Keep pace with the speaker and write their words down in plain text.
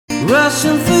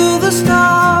rushing through the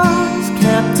stars,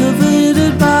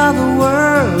 captivated by the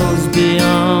worlds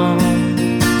beyond.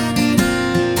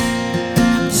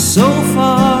 So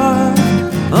far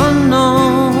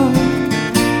unknown,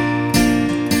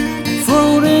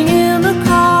 floating in a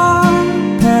car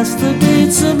past the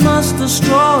gates of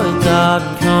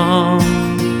mustdestroy.com.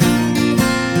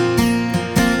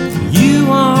 You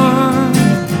aren't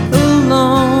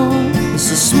alone,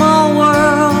 it's a small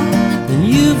world and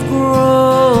you've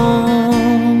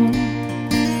grown.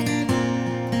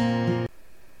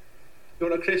 You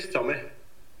want a Chris, Tommy?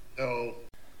 Oh.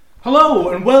 Hello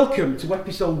and welcome to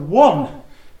episode 1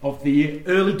 of the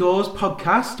Early Doors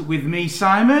podcast with me,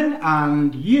 Simon,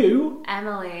 and you,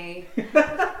 Emily.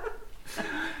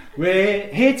 We're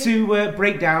here to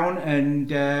break down and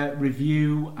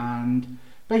review and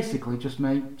basically just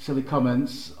make silly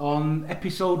comments on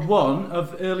episode 1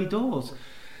 of Early Doors.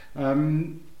 How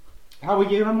are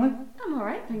you, Emily? I'm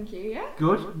alright, thank you, yeah.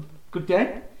 Good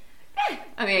day? Yeah,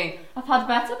 I mean, I've had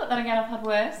better, but then again I've had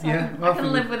worse, so Yeah, I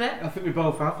can live with it. I think we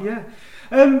both have, yeah.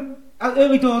 At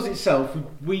Early Doors itself,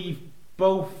 we've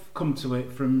both come to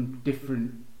it from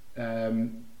different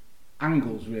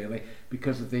angles, really,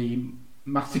 because of the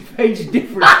massive age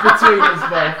difference between us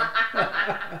both.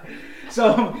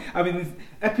 So, I mean,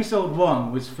 episode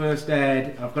 1 was first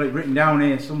aired, I've got it written down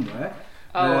here somewhere.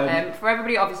 For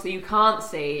everybody, obviously you can't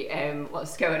see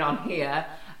what's going on here,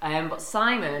 but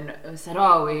Simon said,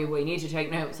 we need to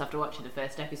take notes after watching the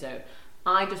first episode.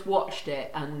 I just watched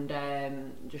it and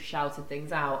just shouted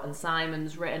things out, and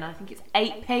Simon's written, I think it's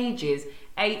 8 pages,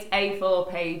 8 A4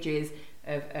 pages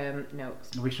of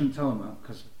notes. We shouldn't tell them that,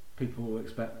 because people will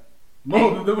expect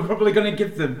more than we're probably going to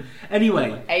give them.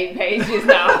 Anyway. 8 pages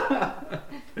now.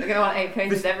 They're going to want 8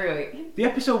 pages every week. The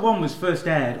episode 1 was first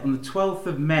aired on the 12th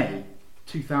of May,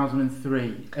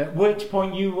 2003. At which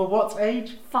point you were what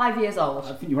age? 5 years old.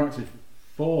 I think you were actually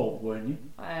 4, weren't you?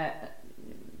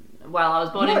 Well, I was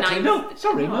born in 90... No,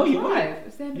 sorry, no, you weren't.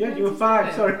 Yeah, you were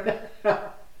 5, sorry.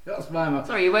 That's my math.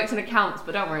 Sorry, you worked in accounts,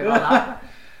 but don't worry about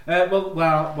that.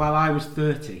 While I was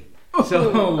 30.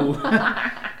 So,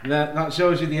 that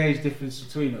shows you the age difference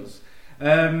between us.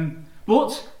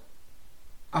 But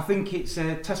I think it's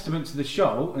a testament to the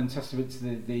show and testament to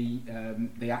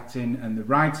the acting and the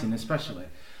writing especially,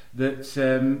 that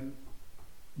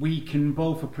we can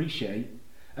both appreciate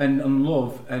and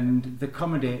love and the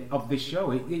comedy of this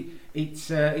show. It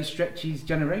stretches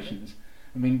generations.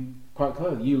 I mean, quite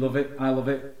clearly, you love it, I love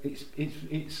it.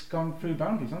 It's gone through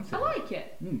boundaries, hasn't it? I like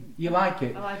it. You like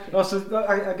it? I like it. Also,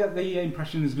 I get the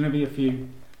impression there's going to be a few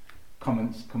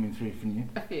comments coming through from you.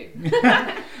 A few.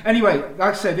 Anyway,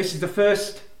 like I said, this is the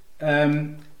first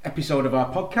episode of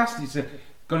our podcast. It's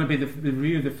going to be the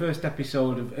review of the first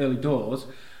episode of Early Doors.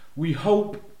 We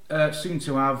hope soon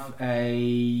to have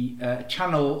a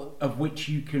channel of which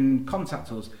you can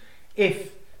contact us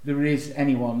if there is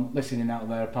anyone listening out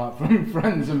there apart from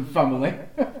friends and family.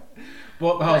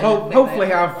 But I'll hopefully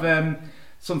have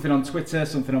something on Twitter,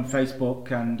 something on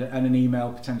Facebook, and an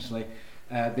email potentially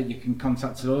that you can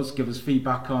contact us, give us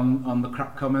feedback on the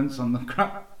crap comments, on the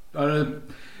crap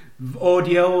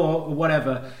audio or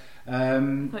whatever. I thought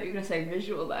you were going to say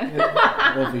visual then.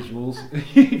 Or visuals,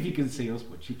 if you can see us,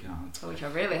 but you can't. Which I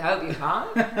really hope you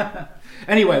can't.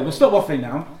 Anyway, we'll stop waffling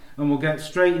now and we'll get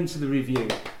straight into the review.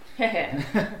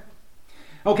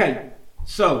 Okay,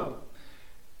 so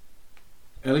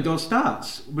Early Doors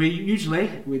starts. We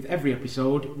usually, with every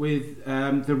episode, with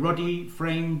the Roddy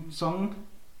Frame song,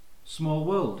 Small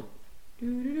World.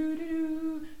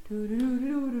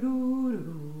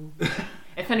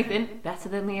 If anything, better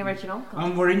than the original.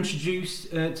 And we're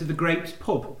introduced to the Grapes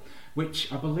pub,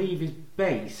 which I believe is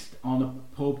based on a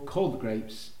pub called the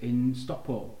Grapes in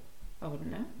Stockport. I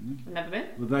wouldn't know. I've never been.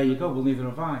 Well, there you go. Well, neither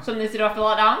have I. Something to do after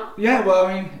lockdown? Yeah, well,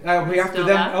 I mean, we have to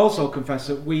then there? also confess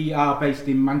that we are based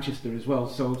in Manchester as well,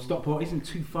 so Stockport isn't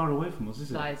too far away from us,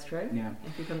 is it? That is true. Yeah.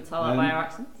 If you couldn't tell that by our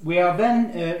accents. We are then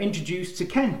introduced to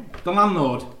Ken, the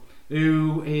landlord,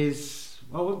 who is,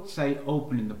 I wouldn't say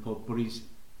opening the pub, but he's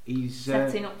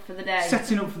setting up for the day.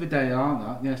 Setting up for the day, aren't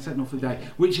that? Yeah, setting up for the day.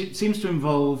 Which it seems to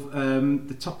involve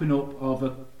the topping up of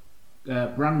a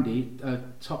brandy, a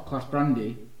top class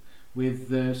brandy,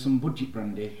 with some budget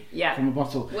brandy from a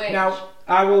bottle. Which, now,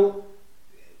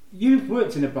 you've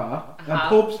worked in a bar and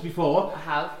pubs before. I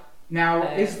have. Now,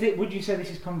 would you say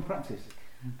this is common practice?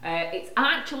 It's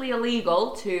actually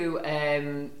illegal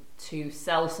to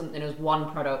sell something as one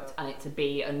product and it to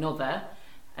be another.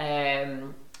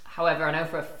 However, I know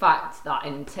for a fact that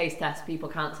in taste tests, people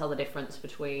can't tell the difference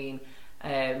between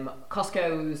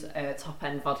Costco's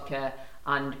top-end vodka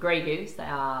and Grey Goose. They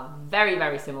are very,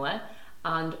 very similar.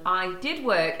 And I did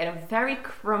work in a very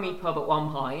crummy pub at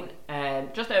one point,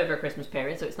 just over a Christmas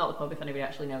period, so it's not the pub, if anybody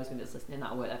actually knows me that's listening,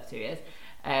 that I worked there for 2 years,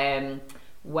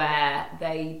 where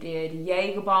they did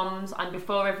Jaeger bombs, and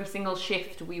before every single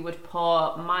shift we would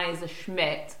pour Meiser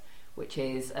Schmidt, which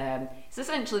is it's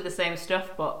essentially the same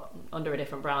stuff but under a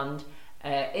different brand,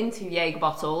 into Jaeger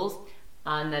bottles,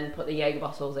 and then put the Jaeger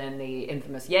bottles in the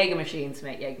infamous Jaeger machine to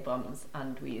make Jaeger bombs,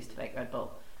 and we used to make Red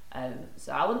Bull.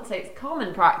 So I wouldn't say it's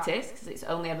common practice because it's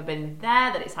only ever been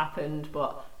there that it's happened,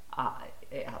 but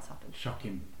it has happened.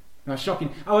 Shocking. No,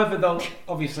 shocking. However, though,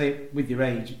 obviously with your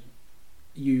age,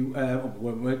 you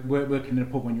weren't working in a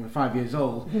pub when you were 5 years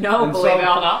old. No, and believe it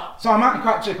or not. So I'm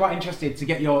actually quite interested to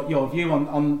get your view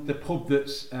on the pub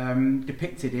that's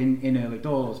depicted in Early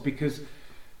Doors, because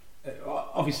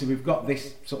obviously we've got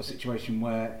this sort of situation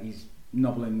where he's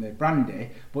nobbling the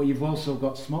brandy, but you've also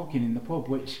got smoking in the pub,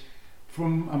 which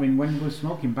when was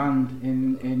smoking banned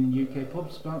in UK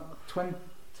pubs? About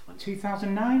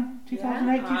 2009?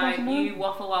 2008, 2009? You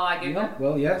waffle while I Google. Yeah,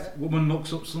 well, yes. Woman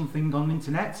looks up something on the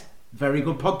internet. Very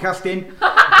good podcasting.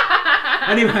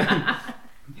 Anyway,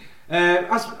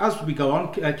 as we go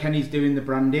on, Kenny's doing the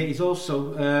brandy. He's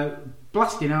also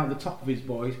blasting out the top of his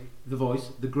voice,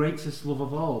 the greatest love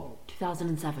of all.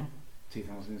 2007.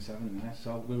 2007, yeah.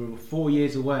 So we were 4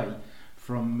 years away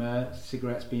from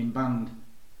cigarettes being banned.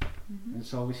 Mm-hmm. And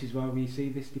so this is why we see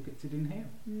this depicted in here.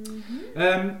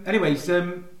 Mm-hmm. Anyways,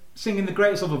 singing The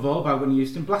Greatest Love of All by Whitney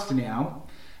Houston, blasting it out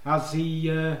as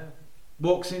he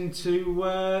walks into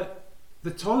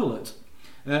the toilet.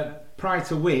 Prior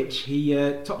to which he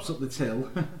tops up the till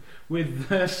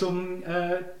with some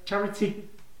charity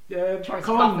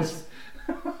coins.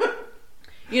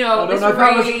 You know, is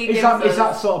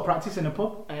that sort of practice in a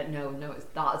pub? No,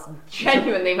 that's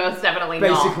genuinely most definitely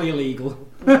basically illegal.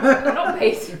 Not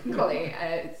basically,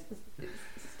 it's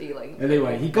stealing.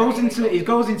 Anyway, he goes into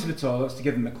the toilets to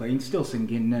give them a clean, still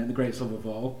singing The Greatest Love of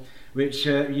All, which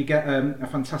you get a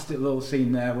fantastic little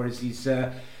scene there, whereas he's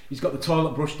got the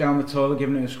toilet brush down the toilet,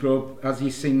 giving it a scrub as he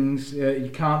sings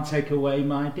You Can't Take Away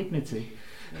My Dignity.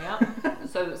 Yeah.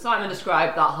 So Simon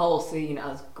described that whole scene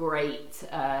as great.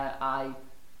 I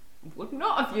would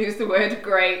not have used the word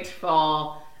great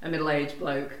for a middle-aged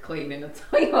bloke cleaning a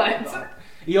toilet.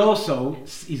 He's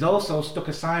also stuck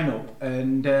a sign up,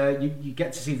 and you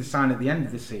get to see the sign at the end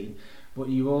of the scene, but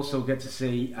you also get to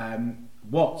see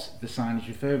what the sign is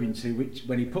referring to, which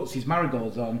when he puts his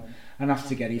marigolds on and has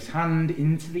to get his hand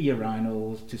into the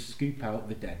urinals to scoop out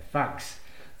the dead fags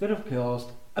that have caused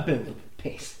a build-up of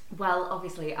piss. Well,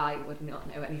 obviously I would not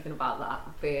know anything about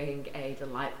that, being a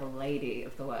delightful lady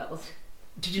of the world.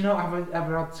 Did you not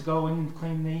ever had to go and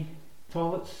clean the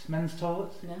toilets, men's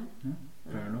toilets? No.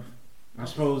 Fair enough. I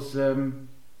suppose it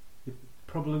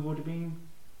probably would have been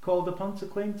called upon to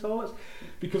clean toilets,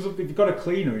 because they've got a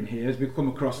cleaner in here, as we've come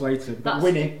across later. But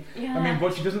Winnie, yeah.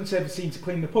 But she doesn't ever seem to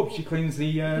clean the pub. She cleans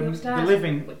the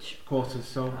living quarters.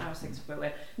 So I was thinking it's a bit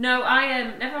weird. No, I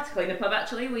never had to clean the pub.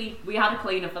 Actually, we had a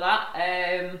cleaner for that.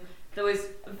 There was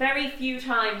very few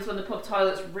times when the pub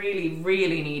toilets really,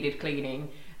 really needed cleaning,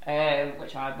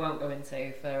 which I won't go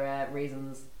into for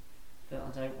reasons that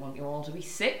I don't want you all to be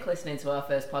sick listening to our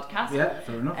first podcast. Yeah,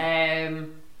 fair enough.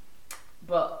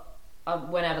 But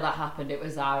whenever that happened, it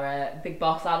was our big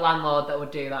boss, our landlord, that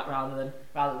would do that rather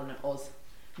than us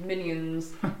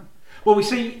minions. Well, we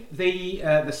see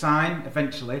the sign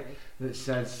eventually that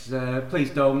says, "Please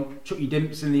don't chuck your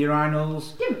dimps in the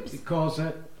urinals." Dimps? Because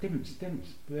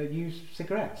dimps. Use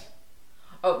cigarettes.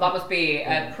 Oh, that must be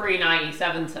a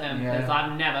pre-97 term, because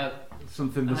I've never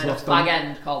something that's lost on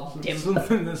end called dimp.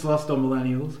 Something that's lost on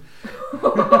millennials.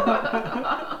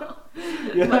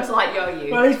 Yeah. Looks like your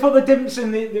youth. Well, he's put the dimps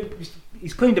in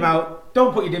he's cleaned them out.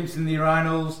 Don't put your dimps in the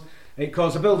urinals. It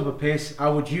caused a build-up of piss.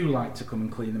 How would you like to come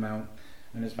and clean them out?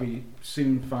 And as we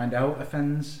soon find out,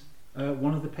 offends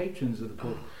one of the patrons of the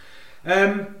pub.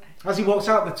 As he walks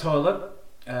out the toilet,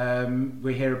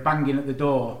 we hear a banging at the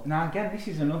door. Now again, this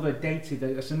is another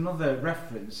it's another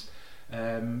reference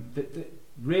that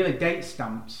really date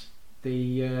stamps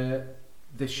the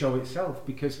show itself,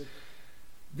 because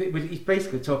he's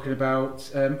basically talking about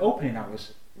opening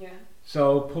hours. Yeah.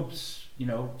 So pubs,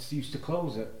 used to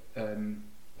close at a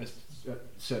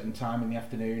certain time in the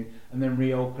afternoon and then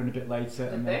reopen a bit later.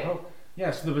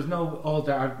 So there was no all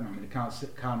day. I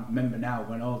can't remember now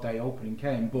when all day opening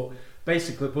came, but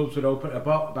basically pubs would open at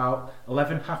about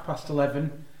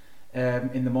 11:30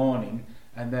 in the morning,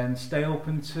 and then stay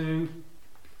open to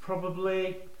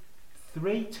probably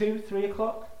 3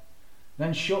 o'clock,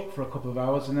 then shut for a couple of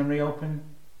hours and then reopen.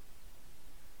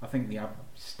 I think the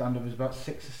standard was about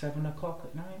 6 or 7 o'clock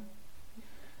at night,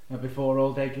 before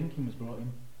all day drinking was brought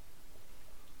in.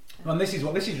 And this is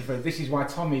what this is referred. This is why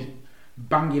Tommy's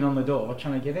banging on the door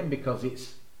trying to get in, because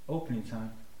it's opening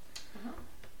time.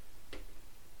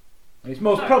 It's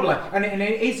most probably, and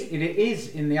it is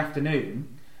in the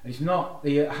afternoon. It's not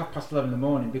the 11:30 in the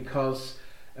morning, because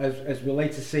as we'll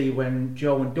later see when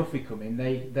Joe and Duffy come in,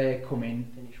 they come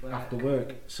in after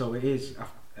work, so it is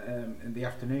in the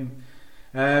afternoon.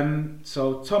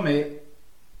 So Tommy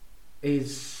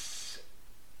is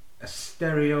a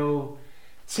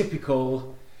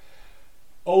stereotypical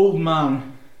old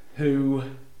man who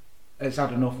has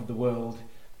had enough of the world.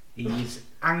 He's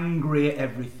angry at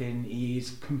everything. He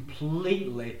is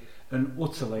completely and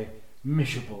utterly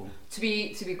miserable. To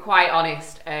be quite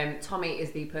honest, Tommy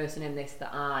is the person in this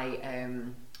that I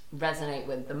resonate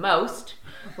with the most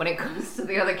when it comes to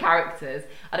the other characters.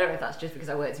 I don't know if that's just because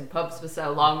I worked in pubs for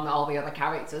so long that all the other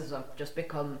characters have just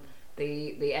become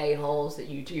the a-holes that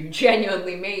you do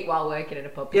genuinely meet while working in a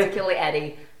pub. Particularly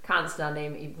Eddie. Can't stand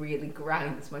him. He really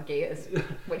grinds my gears,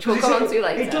 which we'll come on to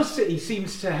later. It does. He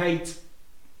seems to hate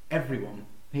everyone.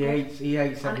 He hates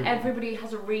everyone. And everybody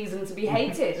has a reason to be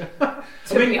hated,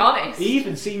 be honest. He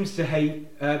even seems to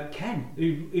hate Ken,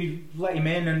 who let him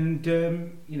in and,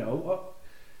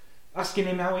 asking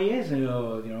him how he is, and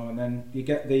then you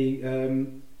get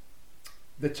the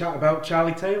chat about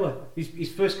Charlie Taylor.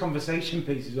 His first conversation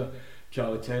piece is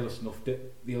Charlie Taylor snuffed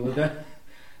it the other day.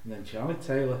 And then Charlie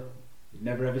Taylor, you've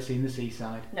never ever seen the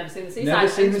seaside. Never seen the seaside. Never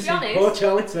seen and the to be honest, poor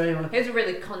Charlie Taylor. Here's a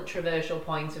really controversial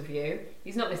point of view.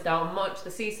 He's not missed out on much.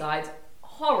 The seaside's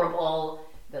horrible.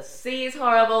 The sea is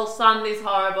horrible. Sand is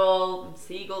horrible.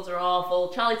 Seagulls are awful.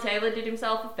 Charlie Taylor did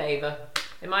himself a favour,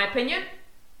 in my opinion.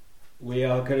 We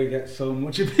are going to get so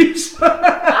much abuse.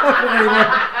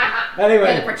 Anyway.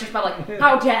 Yeah, the British public,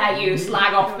 how dare you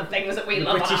slag off the things that we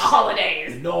love on our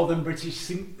holidays? The northern British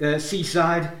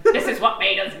seaside. This is what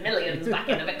made us millions back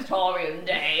in the Victorian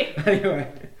day. Anyway,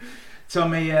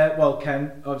 Tommy,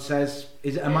 Ken says,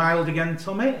 is it a mild again,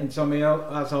 Tommy? And Tommy,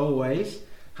 as always,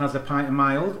 has a pint of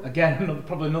mild. Again,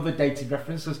 probably another dated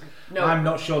reference. No. I'm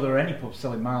not sure there are any pubs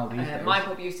selling mild these days. My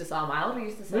pub used to sell mild. We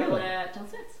used to sell John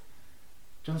Smith's.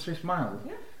 John Smith's mild?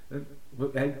 Yeah.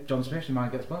 John Smith, you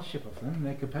might get sponsorship off them, and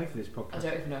they could pay for this podcast. I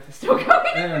don't even know if they're still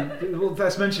going. Well,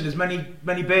 let's mention as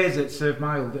many beers that serve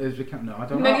mild as we can. No, I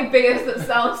don't know. Many beers that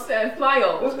serve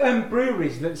mild?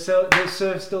 Breweries that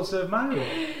still serve mild.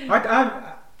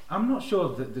 I'm not sure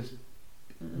that there's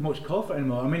much call for it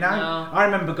anymore. I mean, I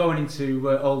remember going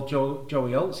into old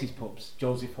Joey Holtz's pubs,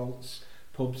 Joseph Holtz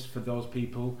pubs, for those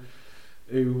people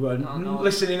who are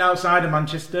listening outside of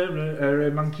Manchester,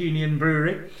 a Mancunian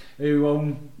brewery, who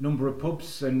own a number of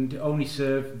pubs and only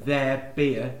serve their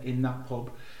beer in that pub.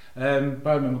 But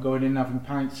I remember going in and having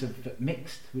pints of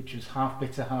mixed, which was half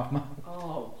bitter, half mild.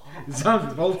 Oh, it sounds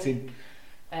revolting.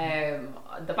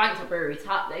 The Banks Brewery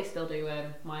Tap, they still do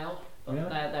mild, but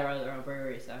they're their own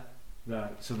brewery, so.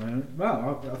 Right, so then,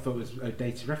 I thought it was a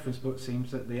dated reference, but it seems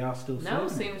that they are still serving. No,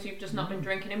 it seems you've just not been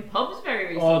drinking in pubs very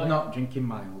recently. Or not drinking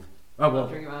mild. Oh,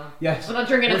 well, yes. We're not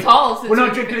drinking at all. We're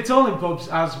not drinking at all in pubs,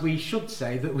 as we should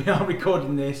say that we are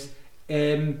recording this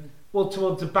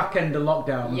towards the back end of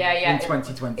lockdown in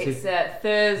 2020. It's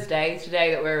Thursday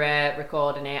today that we're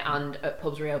recording it, and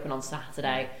pubs reopen on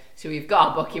Saturday, so we've got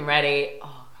our booking ready. Oh,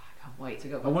 God, I can't wait to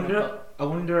go. I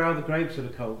wonder how the grapes would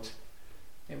have coped.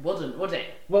 It wouldn't, would it?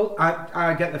 Well,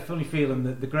 I get the funny feeling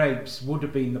that the grapes would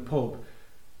have been the pub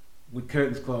with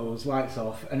curtains closed, lights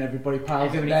off, and everybody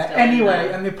piles in there anyway,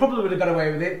 and they probably would have got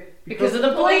away with it because of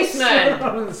the policemen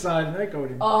on the side, and they're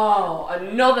going in. Oh,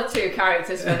 another two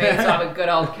characters for me to have a good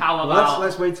old cow about.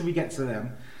 Let's wait till we get to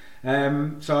them.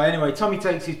 So anyway, Tommy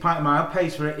takes his pint of mild,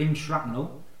 pays for it in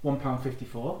shrapnel,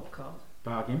 £1.54. Of course.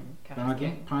 Bargain.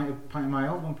 Pint of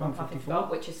mild, £1.54.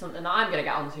 Which is something that I'm going to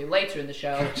get onto later in the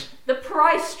show. The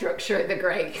price structure at the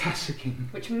Great,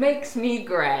 which makes me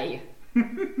grey.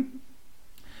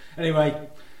 Anyway,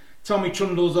 Tommy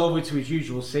trundles over to his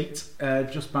usual seat,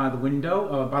 just by the window,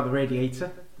 or by the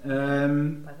radiator.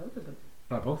 By both of them.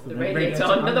 By both of them. The radiator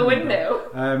under the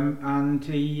window. And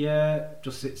he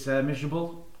just sits there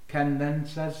miserable. Ken then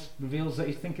reveals that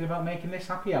he's thinking about making this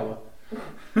happy hour.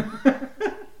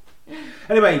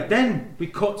 Anyway, then we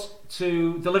cut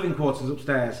to the living quarters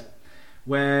upstairs,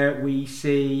 where we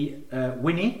see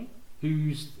Winnie,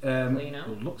 who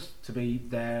looks to be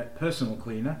their personal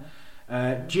cleaner,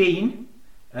 Jean,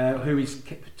 who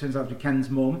turns out to be Ken's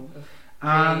mum,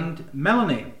 and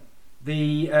Melanie,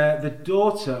 the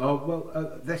daughter.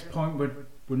 At this point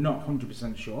we're not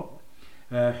 100% sure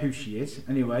who she is.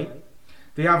 Anyway,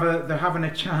 they're having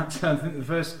a chat. I think the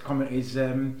first comment is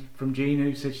from Jean,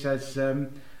 who says,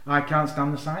 "I can't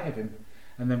stand the sight of him,"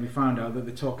 and then we find out that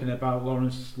they're talking about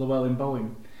Lawrence Llewellyn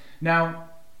Bowen. Now,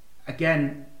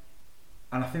 again,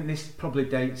 and I think this probably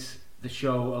dates the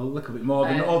show a little bit more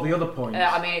than all the other points.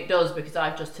 I mean, it does, because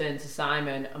I've just turned to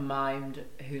Simon and mimed,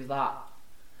 who's that?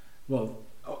 Well,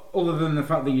 other than the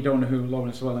fact that you don't know who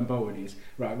Lawrence Llewellyn-Bowen is.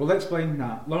 Right, well, let's explain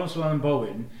that. Lawrence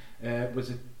Llewellyn-Bowen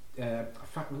was a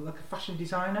fashion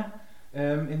designer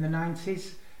in the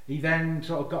 90s. He then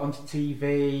sort of got onto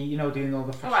TV, you know, doing all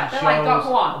the fashion shows. Like Doc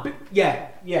One.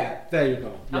 Yeah, there you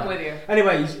go. I'm with you.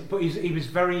 Anyway, he was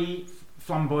very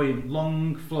flamboyant,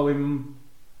 long, flowing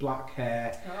black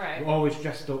hair. All right. Always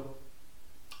dressed up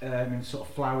in sort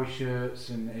of flowery shirts,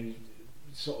 and he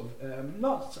sort of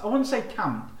not, I wouldn't say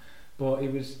camp, but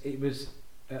it was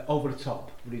over the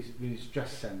top with his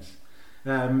dress sense,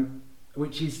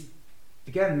 which is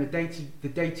again the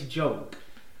dated joke.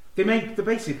 They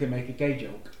basically make a gay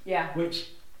joke,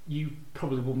 which you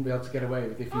probably wouldn't be able to get away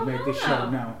with if you made this show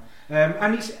now.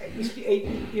 And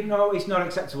it's not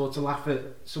acceptable to laugh at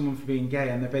someone for being gay,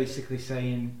 and they're basically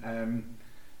saying,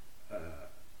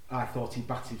 I thought he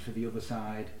batted for the other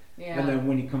side, and then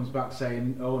when he comes back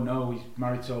saying, oh no, he's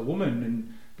married to a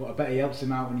woman, but I bet he helps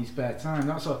him out in his spare time.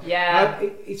 That's all.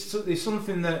 It's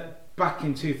something that back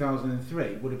in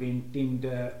 2003 would have been deemed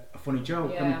a funny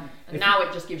joke. Yeah. And now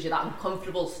it just gives you that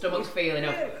uncomfortable stomach feeling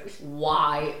of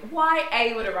why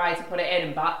A would a writer put it in,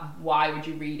 and why would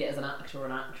you read it as an actor or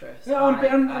an actress? Yeah, I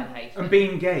hate and it.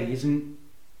 being gay isn't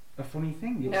a funny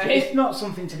thing. It's not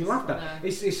something to be laughed at. No.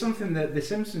 It's something that The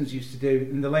Simpsons used to do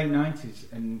in the late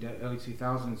 90s and early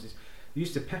 2000s. They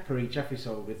used to pepper each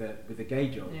episode with a gay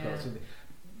joke, so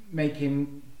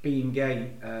making being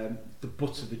gay the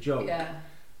butt of the joke. Yeah.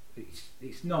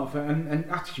 It's not fair, and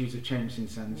attitudes have changed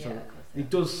since then, so it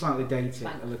does slightly date it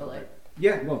a little bit.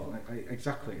 Yeah, well,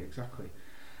 exactly.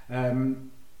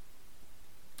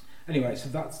 Anyway,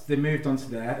 so they moved on to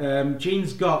there.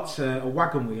 Jean's got a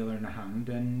wagon wheel in her hand,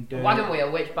 and a wagon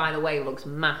wheel, which by the way looks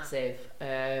massive.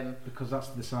 Because that's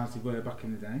the size they were back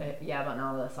in the day. But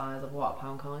now they're the size of what, a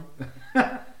pound coin?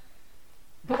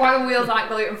 But wagon wheels aren't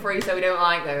gluten free, so we don't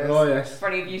like those. Oh yes. For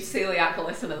any of you celiac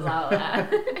listeners out there.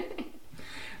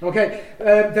 Okay,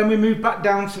 then we move back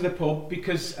down to the pub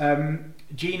because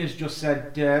Jean has just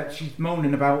said she's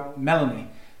moaning about Melanie,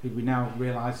 who we now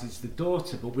realise is the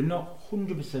daughter, but we're not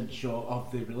 100% sure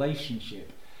of the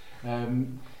relationship.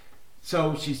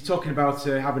 So she's talking about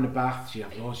having a bath. She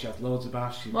had loads of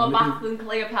baths. More baths than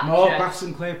Cleopatra. More baths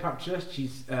than Cleopatra.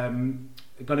 She's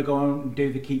got to go on and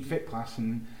do the Keep Fit class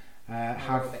and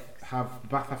have the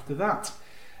bath after that.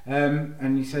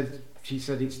 And she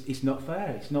said it's not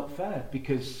fair. It's not fair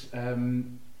because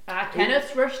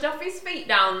Kenneth's rushed off his feet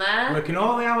down there, working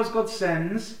all the hours God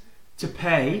sends to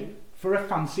pay for a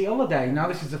fancy holiday. Now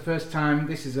this is the first time.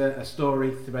 This is a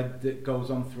story thread that goes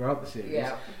on throughout the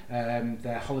series.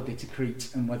 Their holiday to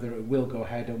Crete, and whether it will go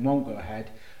ahead and won't go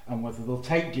ahead, and whether they'll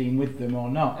take Jean with them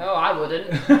or not. Oh, I wouldn't.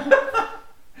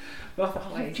 Well, I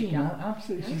thought, Jean,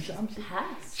 absolutely,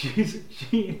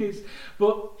 she is,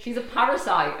 but she's a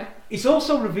parasite. It's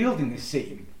also revealed in this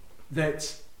scene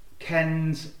that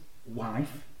Ken's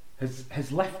wife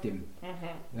has left him.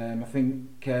 I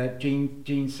think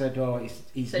Jean said, "Oh,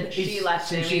 since she's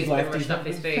left, he's rushed off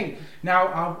his feet."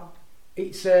 Now,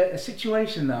 it's a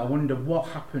situation that I wonder what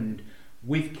happened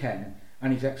with Ken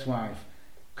and his ex-wife,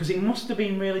 because it must have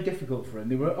been really difficult for him.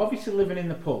 They were obviously living in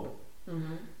the pub.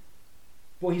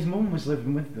 But his mum was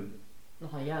living with them.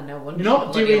 Oh yeah, no wonder.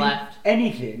 Not she doing left.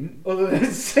 anything other than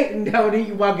sitting down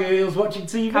eating wagon wheels, watching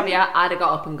TV. Caveat, I'd have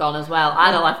got up and gone as well.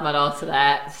 I'd have left my daughter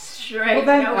there straight. But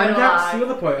then, and that's the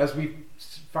other point, as we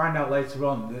find out later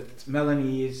on, that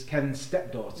Melanie is Ken's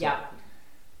stepdaughter. Yeah.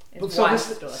 But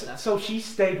so she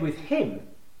stayed with him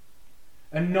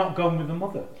and not gone with the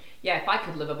mother. Yeah, if I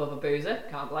could live above a boozer,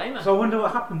 can't blame her. So I wonder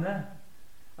what happened there.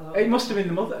 It must have been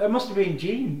the mother. It must have been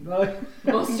Jean.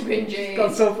 Must have been Jean.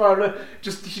 Got so far.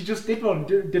 She just did one.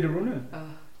 Did a runner.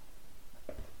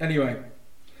 Anyway,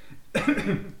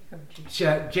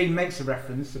 Jean makes a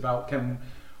reference about Ken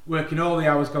working all the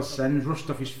hours God sends,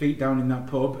 rushed off his feet down in that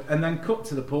pub, and then cut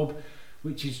to the pub,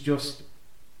 which is just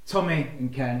Tommy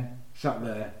and Ken sat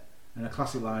there, and a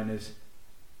classic line is,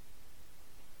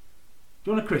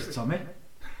 "Do you want a crisp, Tommy?"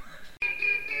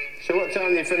 So what time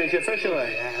do you finish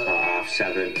officially?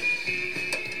 7:30.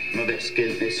 I'm a bit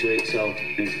skint this week, so I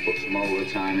need to put some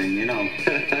overtime in, you know.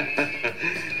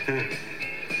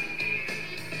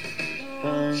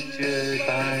 Punctured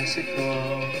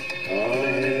bicycle on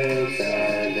the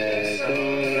hillside, there's the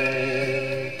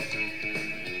rain.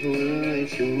 Will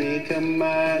you make a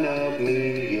man of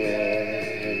me, yeah?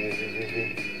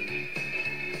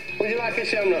 Would you like a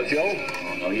shamrock, Joe?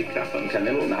 Oh no, you crap them, can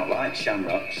they look not like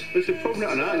shamrocks? There's a pub,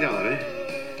 not an art gallery.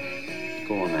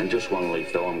 Go on then, just one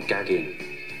leaf though, I'm gagging.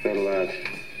 Got a lad.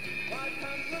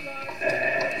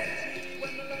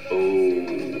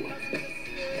 Oh.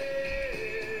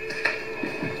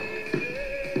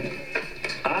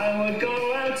 I would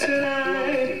go out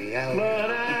tonight,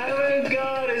 but I haven't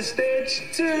got a stitch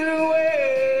to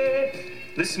wear.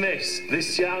 The Smiths,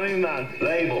 this charming man.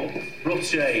 Label, rough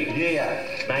trade, year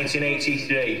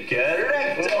 1983.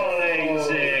 Correct, all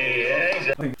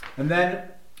 80. And then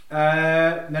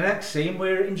the next scene,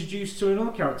 we're introduced to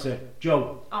another character,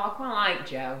 Joe. Oh, I quite like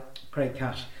Joe. Craig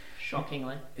Cash.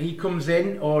 Shockingly. He comes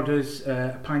in, orders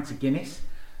a pint of Guinness,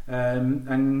 and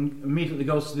immediately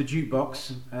goes to the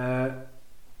jukebox.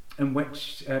 At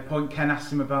which point Ken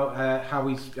asked him about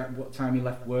what time he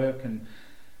left work, and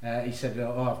he said,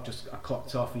 "Oh, I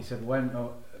clocked off." He said, "When?"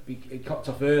 Oh, he clocked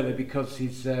off early because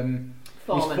his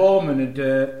foreman had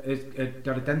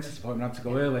a dentist appointment, had to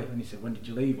go early. And he said, "When did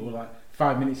you leave?" Or like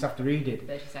 5 minutes after he did.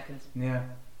 30 seconds. Yeah.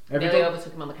 Nearly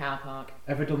overtook him on the car park.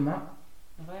 Ever done that?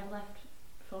 Have I ever left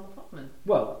former foreman?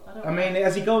 Well, I mean,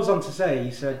 as he goes on to say,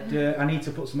 he said, "I need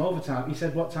to put some overtime." He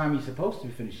said, "What time are you supposed to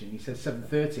be finishing?" He said,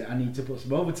 7:30. I need to put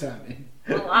some overtime in.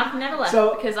 Well, I've never left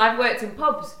because I've worked in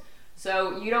pubs.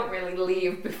 So you don't really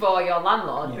leave before your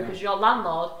landlord because your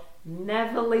landlord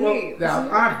never leaves. Well,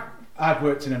 I've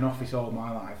worked in an office all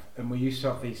my life, and we used to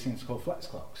have these things called flex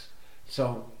clocks.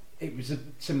 So it was a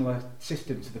similar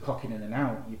system to the clocking in and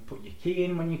out. You put your key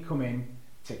in when you come in,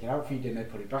 take it out for your dinner,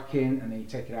 put it back in, and then you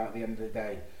take it out at the end of the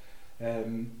day.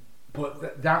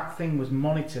 But that thing was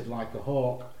monitored like a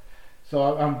hawk.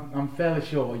 So I'm fairly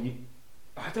sure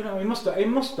I don't know. It must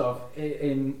have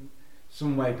in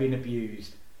some way been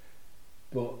abused.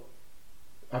 But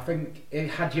I think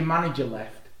had your manager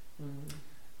left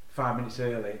 5 minutes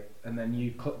early, and then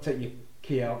you take your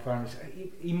key out 5 minutes,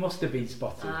 he must have been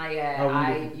spotted.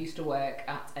 I used to work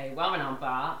at a well-renowned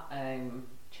bar,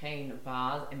 chain of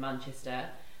bars in Manchester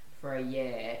for a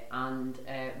year, and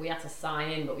we had to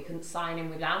sign in, but we couldn't sign in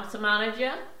without a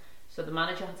manager. So the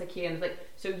manager had to key in.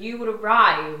 So you would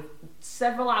arrive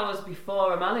several hours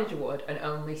before a manager would, and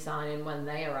only sign in when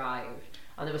they arrived.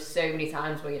 And there were so many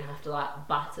times where you'd have to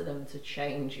batter them to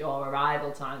change your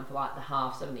arrival time for the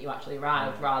 7:30 that you actually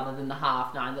arrived, rather than the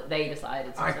 9:30 that they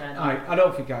decided to turn up. I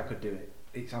don't think I could do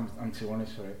it. I'm too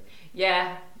honest for it.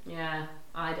 Yeah,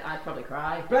 I'd probably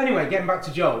cry. But anyway, getting back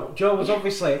to Joe. Joe was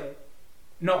obviously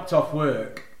knocked off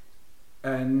work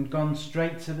and gone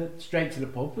straight to the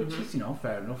pub, which is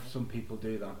fair enough. Some people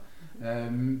do that.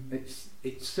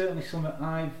 It's certainly something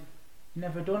I've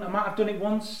never done. I might have done it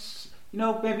once.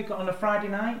 Maybe on a Friday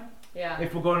night,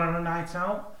 if we're going on a night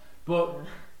out. But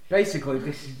basically,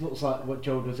 looks like what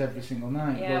Joe does every single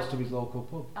night. He goes to his local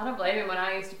pub. I don't blame him. When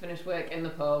I used to finish work in the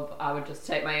pub, I would just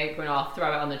take my apron off, throw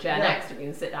it on the chair next to me,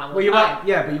 and sit down. But you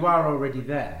are already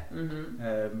there.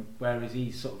 Whereas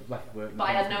he sort of left work. But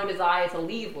I had no desire to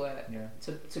leave work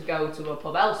to go to a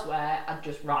pub elsewhere. I'd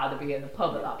just rather be in the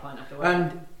pub at that point after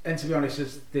work. And to be honest,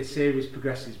 as this series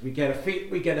progresses, we get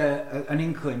an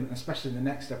inkling, especially in the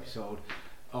next episode,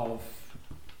 of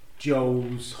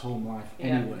Joe's home life.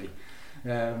 Anyway,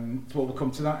 so we'll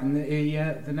come to that in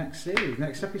the next series,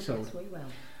 next episode. Yes, we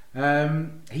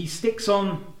will. He sticks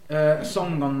on a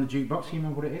song on the jukebox. You know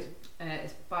what it is?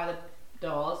 It's by the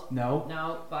Doors. No,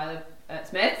 by the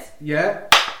Smiths. Yeah.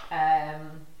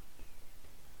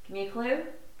 Give me a clue.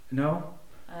 No.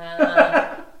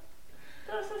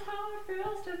 This is how it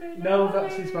feels to be. No,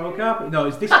 that's his Spiral Carpet. No,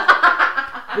 it's this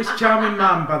Charming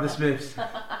Man by the Smiths.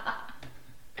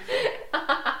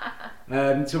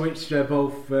 To which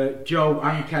both Joe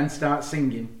and Ken start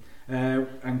singing,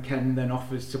 and Ken then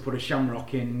offers to put a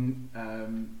shamrock in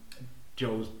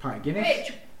Joe's pint of Guinness.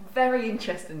 Which, very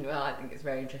interesting, I think it's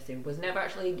very interesting, was never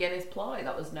actually a Guinness ploy.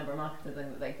 That was never a marketing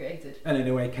thing that they created. And in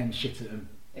a way, Ken shit at them.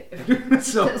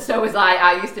 So was I.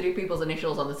 I used to do people's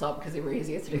initials on the top because they were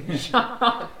easier to do than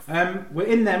shamrocks.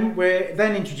 We're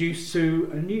then introduced to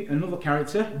another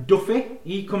character, Duffy.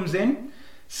 He comes in,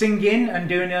 singing and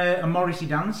doing a Morrissey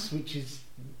dance, which is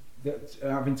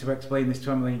having to explain this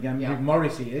to Emily again. Who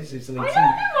Morrissey is the lead singer. I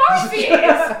know who Morrissey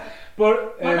is.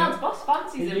 But my dad's boss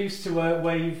fancies him. He used to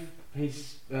wave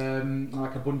his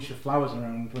like a bunch of flowers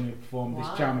around when he performed this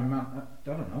Charming Man. I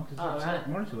don't know because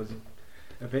Morrissey was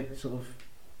a bit sort of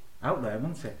out there,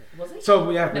 wasn't it? Was he? So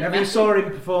whenever you saw him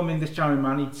performing this Charming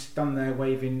Man, he'd stand there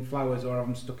waving flowers or have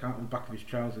them stuck out the back of his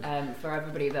trousers. For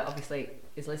everybody that obviously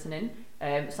is listening,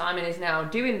 Simon is now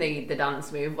doing the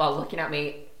dance move while looking at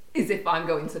me as if I'm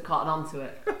going to cotton onto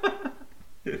it.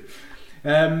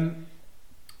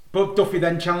 But Duffy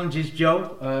then challenges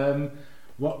Joe.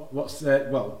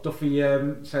 Duffy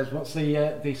says, "What's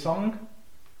the song?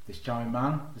 This Charming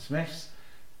Man, the Smiths."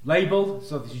 Label.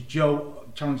 So this is Joe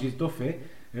challenges Duffy.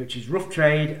 which is rough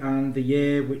trade, and the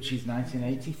year, which is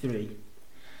 1983.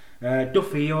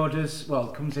 Duffy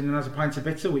comes in and has a pint of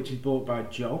bitter, which is bought by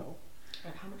Joe.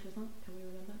 How much was that? Can we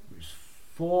remember? It was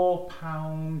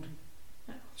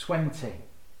 £4.20.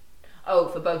 Oh,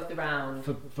 for both the round.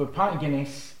 For a pint of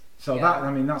Guinness. So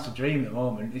that's a dream at the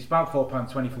moment. It's about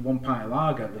 £4.20 for one pint of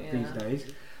lager these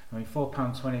days. I mean,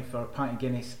 £4.20 for a pint of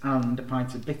Guinness and a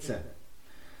pint of bitter.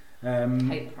 I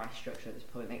hate the price structure at this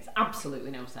point. It makes absolutely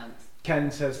no sense.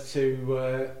 Ken says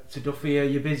to Duffy, "Are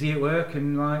you busy at work?"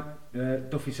 And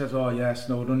Duffy says, "Oh yeah,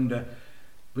 snowed under,"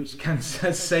 which Ken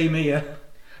says, "Same here."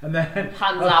 And then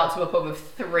hands out to a pub of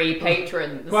 3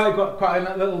 patrons. Quite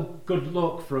a little good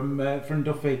look from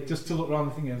Duffy, just to look around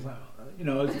the thing. It's like,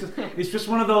 it's just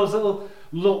one of those little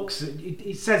looks.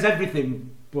 It says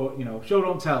everything, but show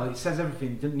don't tell. It says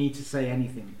everything. It doesn't need to say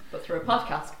anything. But through a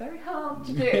podcast, very hard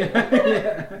to do.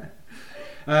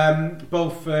 Yeah.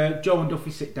 Both Joe and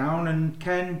Duffy sit down, and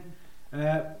Ken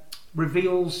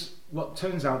reveals what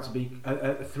turns out to be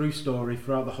a through story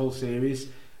throughout the whole series,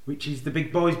 which is the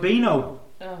Big Boys Beano.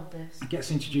 Oh, this gets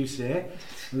introduced here.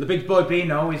 And the Big Boy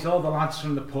Beano is all the lads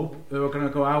from the pub who are going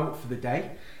to go out for the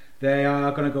day. They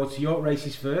are going to go to York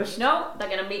races first. No, they're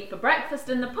going to meet for breakfast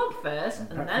in the pub first,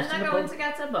 and then they're going to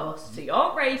get a bus to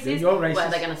York races, where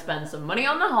they're going to spend some money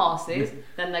on the horses.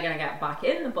 Then they're going to get back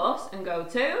in the bus and go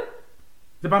to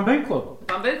the Bamboo Club. The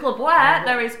Bamboo Club, where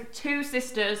there is 2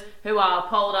 sisters who are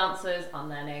pole dancers,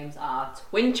 and their names are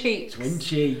Twin Cheeks. Twin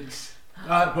Cheeks.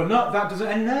 But that doesn't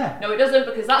end there. No, it doesn't,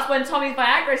 because that's when Tommy's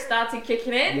Viagra started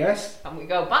kicking in. Yes. And we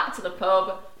go back to the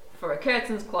pub for a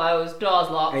curtains closed, doors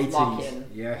locked, 80s. lock in.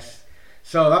 Yes.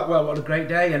 So what a great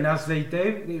day. And as they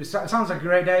do, it sounds like a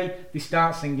great day, they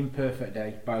start singing Perfect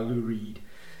Day by Lou Reed.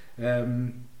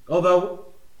 Although,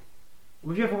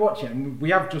 have you ever watched it? And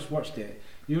we have just watched it.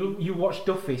 You watch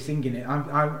Duffy singing it.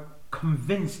 I'm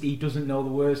convinced he doesn't know the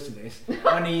words to this.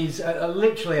 And he's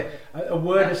literally a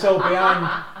word or so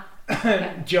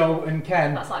behind Joe and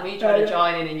Ken. That's like me trying to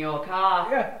join in your car.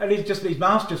 Yeah, and his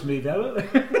mouth's just moved out.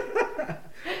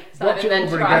 So I then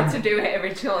tried to do it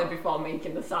originally before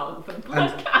making the sound for the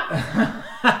podcast.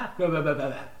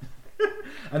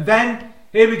 And then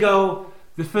here we go,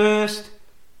 the first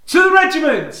to the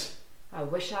regiment. I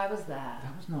wish I was there.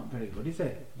 That was not very good, is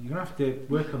it? You're gonna have to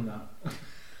work on that.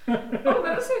 Oh,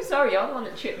 I'm so sorry. You're the one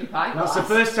that chipped me pint That's glass.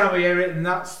 the first time we hear it, and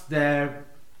that's their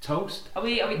toast. Are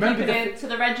we keeping it to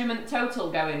the regiment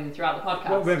total going throughout the podcast?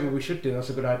 Well, maybe we should do.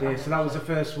 That's a good idea. So that was the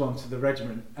first one, to the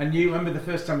regiment. And you remember the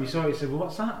first time you saw it, you said, "Well,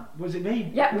 what's that? What does it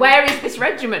mean?" Yeah. Where is this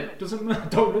regiment?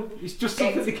 It's just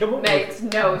something they come up with. Makes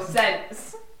no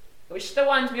sense. Which still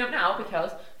winds me up now,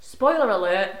 because spoiler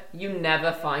alert, you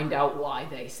never find out why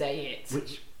they say it.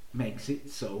 Which makes it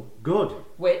so good.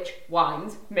 Which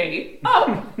winds me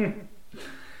up.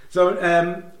 So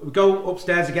we go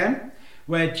upstairs again,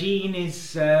 where Jean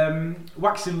is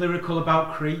waxing lyrical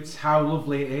about Crete, how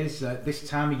lovely it is this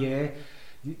time of year.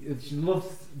 She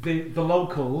loves the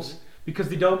locals because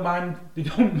they don't mind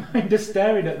her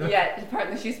staring at them. Yeah,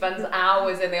 apparently she spends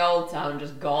hours in the old town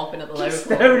just gawping at the locals.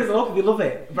 Staring at the locals, they love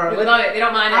it. Apparently. They love it. They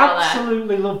don't mind it out there.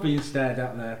 Absolutely love being stared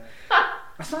at there.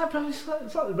 It's like the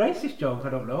racist joke. I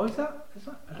don't know. Is that?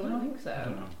 I don't think so. I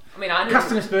don't know. I mean, I know.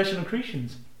 Casting aspersion on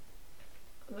Cretians.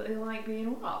 They like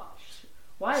being watched.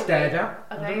 Why? Stared at.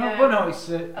 I don't know. Well, no, it's.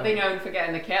 Are they known for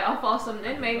getting the kit off or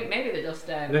something? Maybe they're just.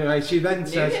 Anyway, she then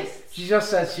says nudists. she just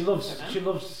says she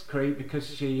loves Crete because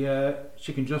she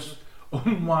can just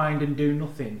unwind and do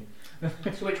nothing.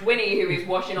 To which Winnie, who is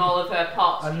washing all of her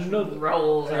pots,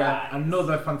 rolls her eyes.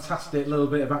 Another fantastic little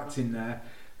bit of acting there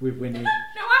with Winnie. No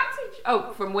acting.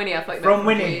 Oh, from Winnie, I thought you meant from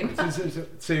Winnie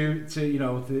to you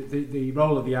know the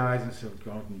roll of the eyes and so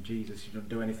God and Jesus, you don't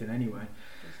do anything anyway.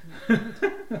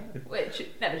 Which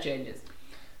never changes.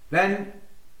 Then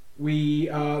we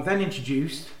are then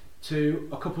introduced to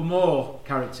a couple more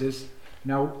characters.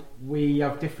 Now we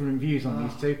have different views on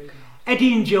these two.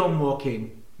 Eddie and Joan walk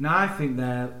in. Now I think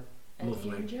they're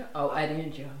lovely. Eddie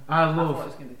and Joan. I thought it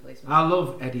was going to be policemen. I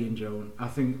love Eddie and Joan. I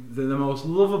think they're the most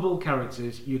lovable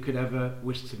characters you could ever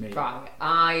wish to meet. Right,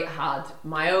 I had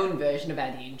my own version of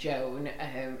Eddie and Joan,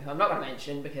 who I'm not going to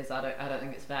mention because I don't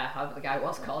think it's fair. However, the guy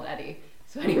was called Eddie,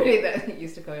 so anybody that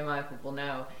used to come in my pub will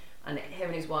know. And him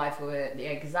and his wife were the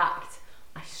exact,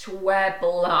 I swear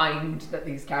blind that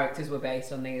these characters were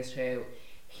based on these two.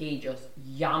 He just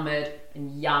yammered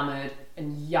and yammered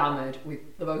and yammered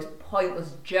with the most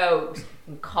pointless jokes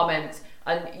and comments,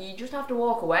 and you just have to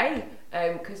walk away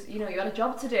because you had a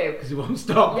job to do. Because he won't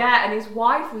stop. Yeah, and his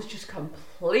wife was just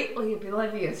completely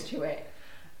oblivious to it,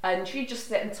 and she'd just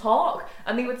sit and talk,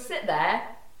 and they would sit there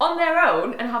on their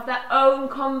own and have their own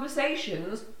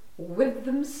conversations with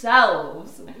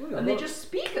themselves, and they just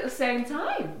speak at the same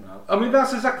time. No. I mean,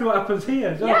 that's exactly what happens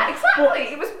here. Yeah,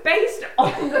 exactly. It was based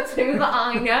on the two that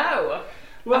I know.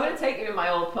 Well, I'm going to take you in my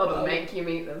old pub and make you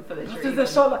meet them for this reason. they're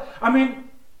so, I mean,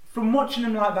 from watching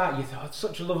them like that, you thought, it's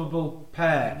such a lovable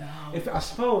pair. I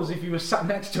suppose if you were sat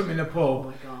next to them in a pub, Oh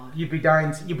my God. you'd be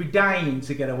dying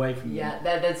to get away from them. Yeah,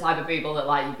 they're the type of people that,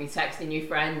 like, you'd be texting your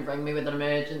friend, ring me with an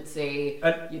emergency,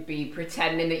 you'd be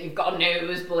pretending that you've got a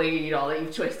nosebleed or that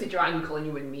you've twisted your ankle and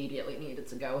you immediately needed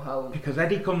to go home. Because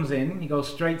Eddie comes in, he goes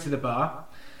straight to the bar.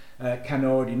 Ken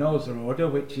already knows their order,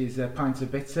 which is a pint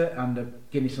of bitter and a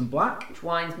Guinness and black. Which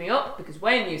winds me up, because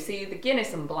when you see the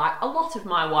Guinness and black, a lot of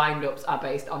my wind-ups are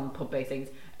based on pub-based things.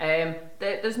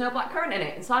 There's no blackcurrant in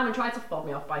it, and Simon tried to fob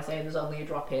me off by saying there's only a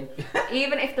drop in.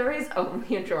 Even if there is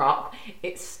only a drop,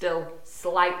 it's still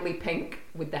slightly pink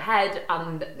with the head,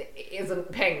 and it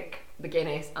isn't pink, the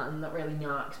Guinness, and that really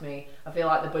narks me. I feel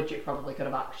like the budget probably could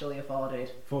have actually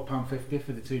afforded £4.50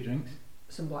 for the 2 drinks.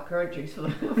 some blackcurrant juice for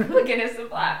the Guinness and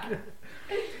black.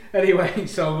 Anyway,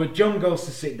 so John goes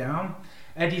to sit down.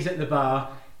 Eddie's at the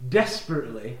bar,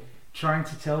 desperately trying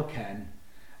to tell Ken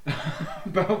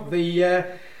about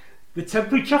the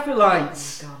temporary traffic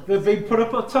lights that have been put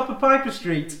up on top of Piper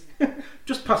Street,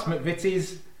 just past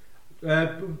McVitie's,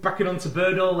 backing onto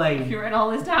Birdall Lane. You're in all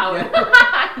this town.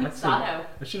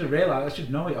 I should have realised. I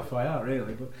should know it off by heart,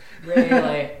 really. But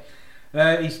really,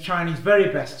 he's trying his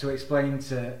very best to explain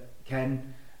to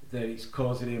Ken that it's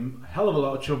causing him a hell of a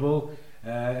lot of trouble,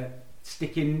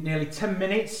 sticking nearly 10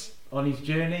 minutes on his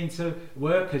journey into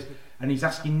work, and he's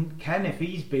asking Ken if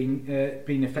he's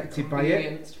been affected by it.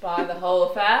 Experienced by the whole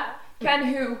affair. Ken,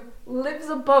 who lives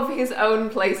above his own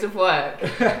place of work.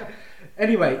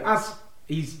 Anyway, as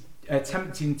he's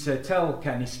attempting to tell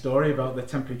Ken his story about the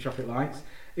temporary traffic lights,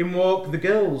 in walk the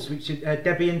girls, which are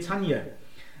Debbie and Tanya.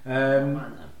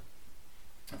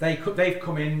 They've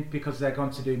come in because they're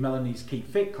going to do Melanie's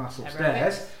Keep Fit class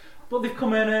upstairs, but they've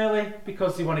come in early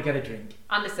because they want to get a drink.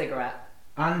 And a cigarette.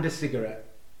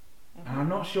 And I'm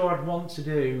not sure I'd want to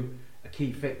do a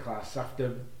Keep Fit class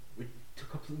after we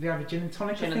took up the other gin and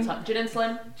tonic. Gin and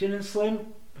Slim. Gin and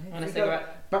Slim. And a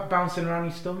cigarette. Bouncing around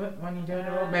your stomach when you're doing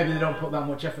it all. Maybe they don't put that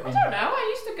much effort in. I don't know.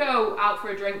 I used to go out for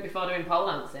a drink before doing pole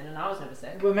dancing, and I was never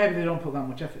sick. Well, maybe they don't put that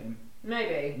much effort in.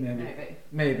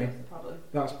 Maybe.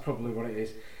 That's probably what it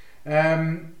is.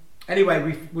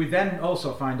 Anyway, we then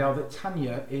also find out that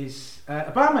Tanya is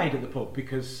a barmaid at the pub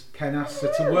because Ken asked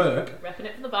her to work. Repping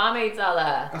it for the barmaids out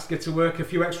there. Asked her to work a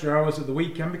few extra hours at the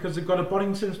weekend because they've got a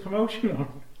Boddington's promotion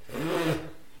on.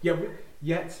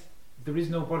 Yet there is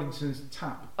no Boddington's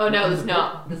tap. Oh no, there's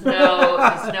not. There's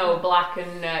no black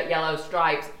and yellow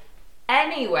stripes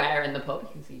anywhere in the pub. You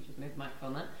can see you just moved the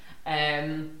microphone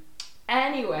there.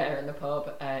 Anywhere in the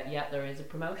pub, there is a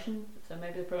promotion. So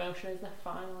maybe the promotion is they're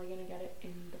finally going to get it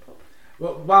in the pub.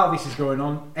 Well, while this is going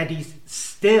on, Eddie's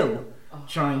still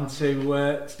trying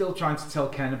to tell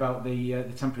Ken about the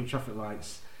temporary traffic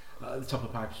lights at the top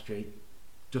of Piper Street,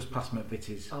 just past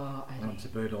McVitie's, onto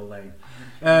Birdall Lane.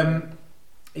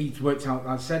 He's worked out, as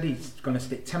I said, he's going to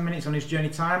stick 10 minutes on his journey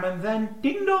time, and then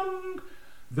ding dong,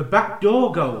 the back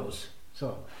door goes.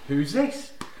 So who's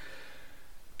this?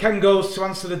 Ken goes to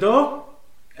answer the door,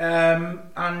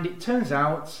 and it turns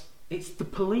out it's the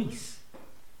police.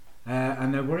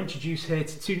 And we're introduced here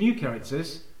to 2 new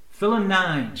characters, Phil and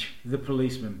Nige, the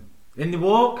policeman. In the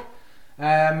walk,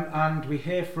 and we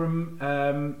hear from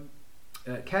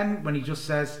Ken when he just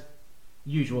says,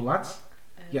 "Usual lads,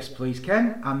 yes please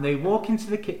Ken," and they walk into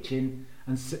the kitchen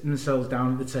and sit themselves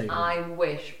down at the table. I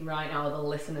wish right now the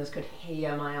listeners could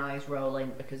hear my eyes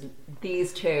rolling, because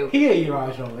these two... Hear your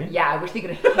eyes rolling? Yeah, I wish they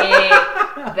could hear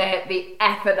the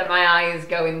effort that my eyes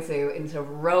go into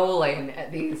rolling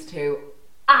at these two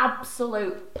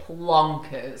absolute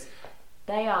plonkers.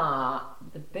 They are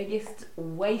the biggest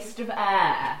waste of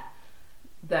air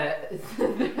that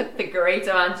the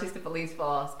Greater Manchester Police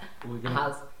Force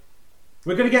has.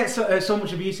 We're going to get so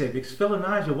much abuse here because Phil and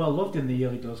Nige are well loved in the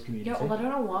early doors community. Yeah, well, I don't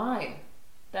know why.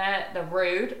 They're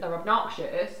rude, they're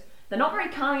obnoxious, they're not very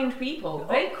kind people.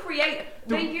 They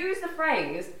use the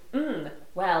phrase,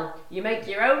 well, you make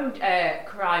your own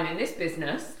crime in this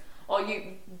business, or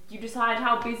you decide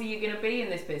how busy you're going to be in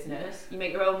this business, you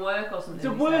make your own work or something.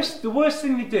 The worst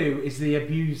thing they do is they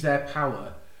abuse their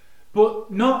power, but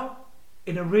not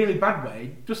in a really bad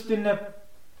way, just in a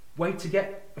way to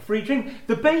get a free drink.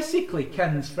 They're basically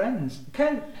Ken's friends.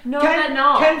 They're not.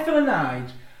 Ken, Phil and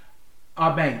Nige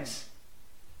are mates.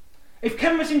 If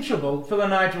Ken was in trouble, Phil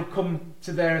and Nige would come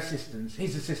to their assistance,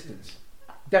 his assistance.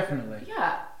 Definitely.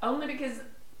 Yeah, only because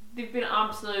they've been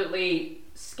absolutely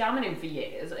scamming him for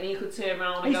years, and he could turn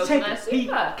around and go to their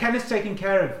super. Ken has taken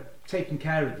care of taking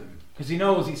care of them because he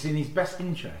knows it's in his best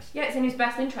interest. Yeah, it's in his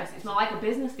best interest. It's not like a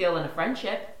business deal and a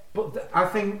friendship. But I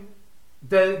think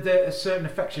the a certain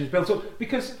affection is built up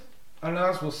because, and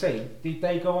as we'll see,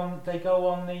 they go on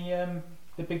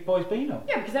the Big Boys Beano.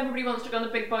 Yeah, because everybody wants to go on the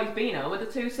Big Boys Beano with the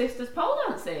two sisters pole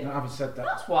dancing. No, I haven't said that.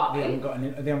 That's why. They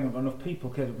haven't got enough people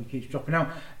because we keep dropping out.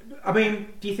 I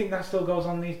mean, do you think that still goes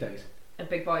on these days? A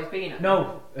Big Boys Beano?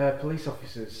 No, police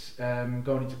officers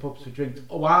going into pubs for drinks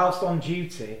whilst on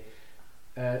duty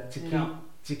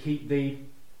to keep the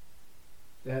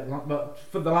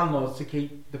for the landlords to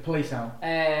keep the police out.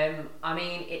 I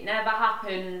mean, it never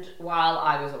happened while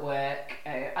I was at work.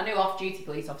 I knew off-duty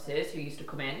police officers who used to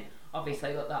come in,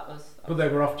 obviously, but that was... But they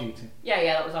were off-duty? Yeah,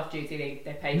 that was off-duty.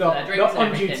 They paid for their drinks not and on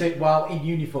everything. duty while in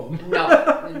uniform.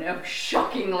 No,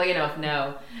 shockingly enough,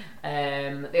 no.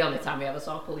 The only time we ever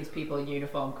saw police people in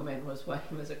uniform come in was when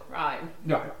it was a crime.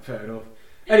 Right, fair enough.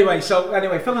 Anyway, Phil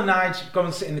and Nige go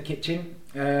and sit in the kitchen,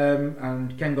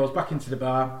 and Ken goes back into the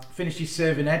bar, finishes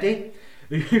serving Eddie,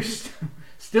 who's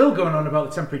still going on about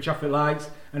the temporary traffic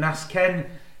lights, and asks Ken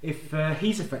if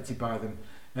he's affected by them.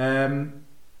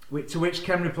 To which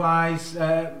Ken replies,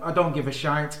 "I don't give a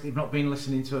shite. I've not been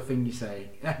listening to a thing you say.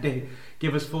 Eddie,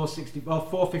 give us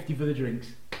 $4.50 for the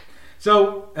drinks."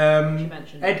 So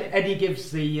Eddie gives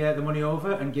the money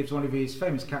over and gives one of his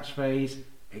famous catchphrase,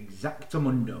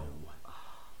 "Exactamundo."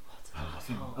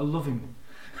 I love him.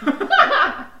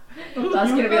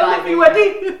 That's going to be like you,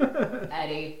 Eddie.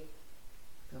 Eddie.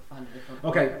 Go find a different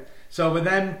one. Okay, so we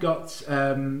then got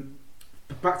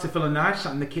back to Phil and Nige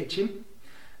sat in the kitchen.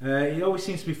 It always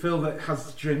seems to be Phil that has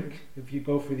the drink if you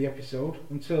go through the episode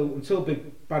until the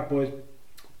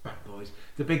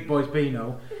Big Boys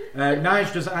Beano.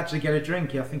 Nige doesn't actually get a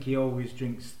drink. I think he always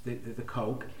drinks the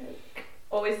Coke.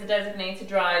 Always the designated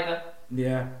driver.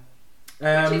 Yeah.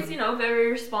 Which is,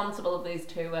 very responsible of these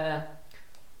two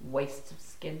wastes of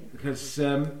skin. Because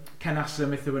Ken asks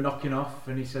them if they were knocking off,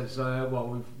 and he says,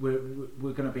 "Well, we're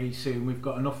going to be soon. We've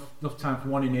got enough time for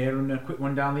one in here and a quick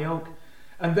one down the Oak,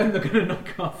 and then they're going to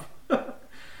knock off."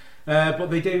 But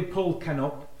they do pull Ken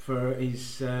up for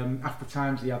his after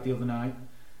times he had the other night.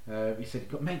 He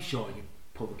said, "Make sure you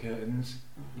pull the curtains."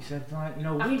 He said, after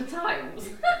times.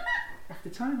 After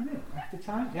time, isn't it? After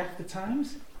time, the after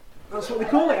times. That's what they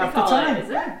call it, after time. Is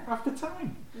it? Yeah, after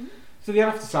time. Mm-hmm. So the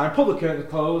after time, pull the curtains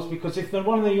closed because if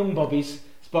one of the young bobbies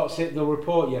spots it, they'll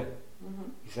report you. Mm-hmm.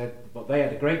 He said, but they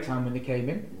had a great time when they came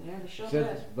in. Yeah, they sure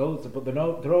did. Well, but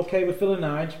they're okay with Phil and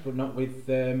Nige, but not with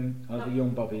the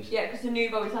young bobbies. Yeah, because the new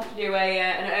bobbies have to do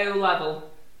an O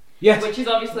level. Yes. Which is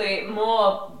obviously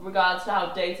more regards to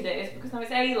how dated it is because now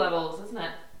it's A levels, isn't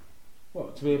it?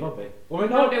 What, to be a bobby? Well, we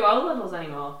don't do O levels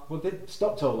anymore. Well, they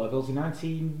stopped O levels in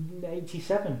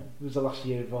 1987. It was the last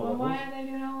year of O levels. Well, why are they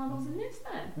doing O levels in this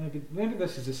then? Maybe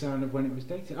this is a sign of when it was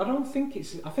dated. I think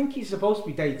it's supposed to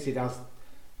be dated as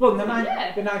well in the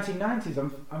 1990s.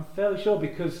 I'm fairly sure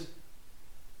because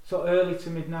so early to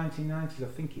mid 1990s. I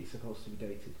think it's supposed to be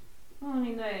dated. Well, I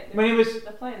mean they're playing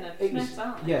the Smiths,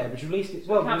 aren't they? Yeah, it was released. It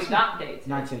can't be that dated.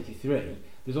 1983.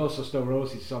 There's also Still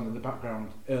Roses song in the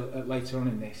background later on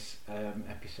in this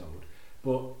episode,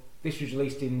 but this was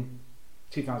released in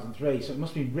 2003, so it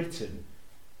must be written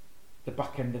the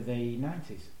back end of the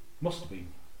 90s. Must have been.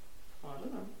 I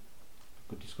don't know.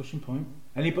 Good discussion point.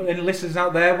 Any listeners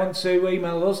out there want to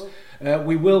email us?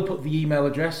 We will put the email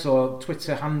address or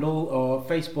Twitter handle or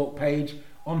Facebook page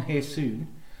on here soon,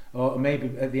 or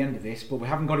maybe at the end of this, but we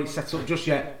haven't got it set up just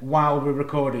yet while we're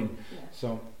recording. Yeah.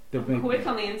 So. I'm quick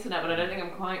on the internet, but I don't think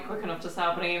I'm quite quick enough to set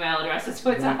up an email address or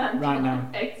Twitter handle right now.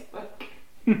 on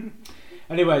Facebook.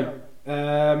 Anyway,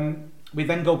 we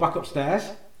then go back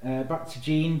upstairs, back to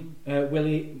Jean,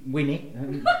 Winnie,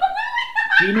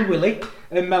 Jean and Willie,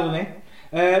 and Melanie.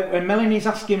 And Melanie's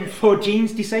asking for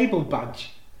Jean's disabled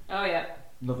badge. Oh yeah.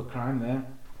 Another crime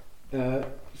there.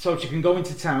 So she can go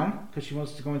into town because she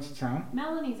wants to go into town.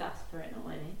 Melanie's asked for it, not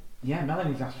Winnie. Yeah,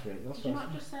 Melanie's asked for it. Did you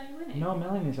not just say Winnie? No,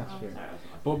 Melanie's asked for it. Sorry,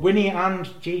 but Winnie and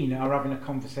Jean are having a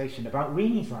conversation about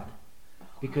Reenie's lad.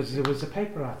 Because there was a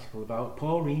paper article about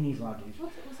poor Reenie's lad.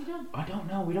 What's he done? I don't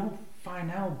know, we don't find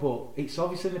out, but it's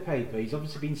obviously in the paper. He's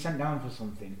obviously been sent down for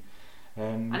something.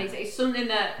 And it's something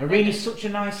that... Reenie's such a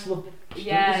nice look.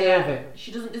 She doesn't deserve it.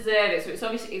 She doesn't deserve it, so it's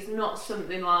obviously it's not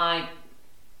something like...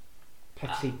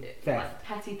 Petty theft. Like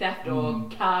petty theft or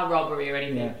car robbery or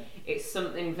anything. Yeah. It's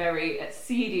something very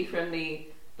seedy from the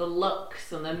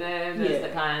looks and the murmurs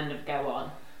that kind of go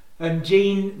on. And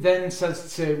Jean then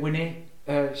says to Winnie,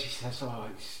 she says, "Oh,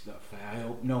 it's not fair. I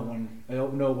hope no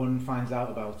one finds out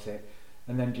about it."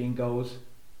 And then Jean goes,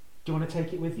 "Do you want to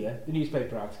take it with you?" The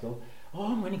newspaper article.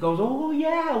 Oh, and Winnie goes, "Oh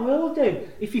yeah, I will do.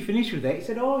 If you finish with it." He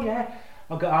said, "Oh yeah,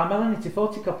 I'll get our Melanie to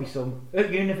photocopy some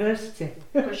at university.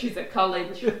 Because she's at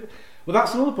college. Well,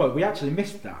 that's another point. We actually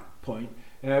missed that point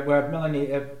where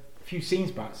Melanie, a few scenes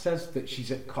back, says that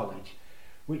she's at college,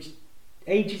 which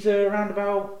ages her around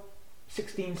about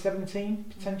 16,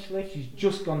 17, potentially. She's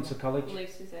just gone to college.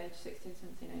 Lucy's age, 16,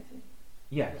 17, 18.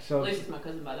 Yeah, so... Lucy's my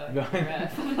cousin, by the way. Right.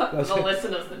 For the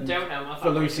listeners that don't know my family. For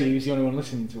Lucy, who's the only one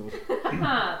listening to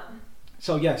us.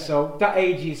 So that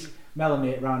age is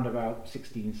Melanie at round about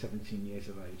 16, 17 years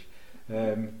of age.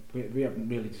 We haven't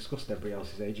really discussed everybody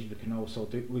else's ages.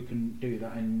 We can do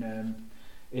that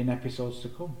in episodes to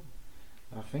come,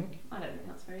 I think. I don't think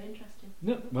that's very interesting.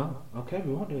 No, well, okay,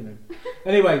 we won't do them.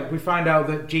 Anyway, we find out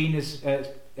that Jean has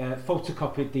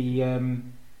photocopied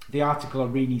the article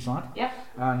on Reenie's lad. Yeah.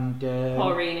 And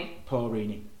Poor Reenie. Poor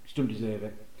Reenie. She doesn't deserve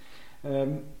it.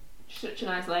 She's such a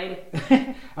nice lady.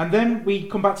 And then we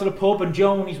come back to the pub, and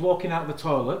Joan is walking out of the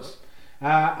toilets,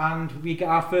 and we get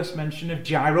our first mention of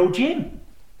Gyro Jim.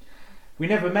 We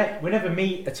never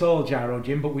meet at all Gyro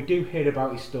Jim, but we do hear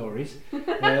about his stories.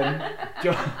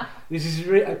 This is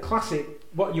a classic.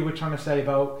 What you were trying to say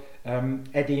about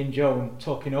Eddie and Joan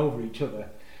talking over each other,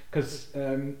 because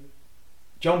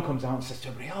Joan comes out and says to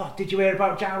everybody, "Oh, did you hear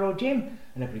about Gyro Jim?"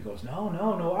 And everybody goes, "No,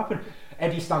 what happened?"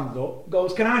 Eddie stands up,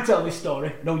 goes, "Can I tell this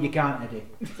story?" "No, you can't, Eddie."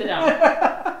 Sit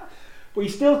down. But he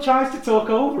still tries to talk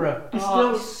over her. He's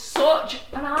still such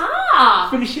an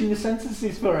ass. finishing the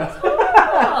sentences for her.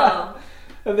 Oh.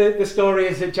 And the story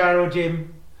is that Gyro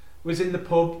Jim was in the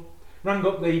pub, rang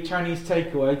up the Chinese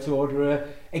takeaway to order a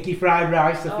eggy fried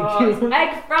rice. It's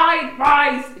egg fried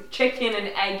rice, chicken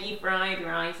and eggy fried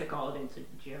rice, according to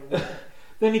Joe.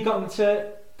 Then he got him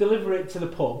to deliver it to the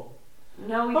pub.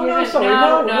 No, he Oh didn't. no, sorry,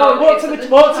 no.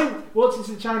 walked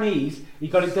into the Chinese. He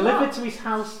got it delivered to his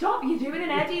house. Stop! You're doing an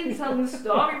Eddie and telling the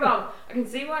story wrong. I can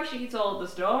see why she told the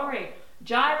story.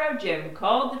 Gyro Jim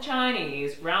called the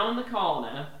Chinese round the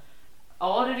corner,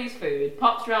 ordered his food,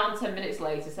 pops round 10 minutes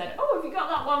later, said, "Oh, have you got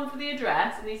that one for the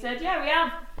address?" And he said, "Yeah, we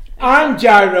have." I'm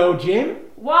Gyro Jim.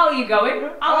 "While you're going,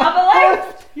 I'll have a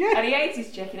lift." Yeah. And he ate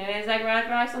his chicken and his egg fried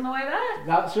rice on the way there.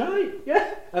 That's right,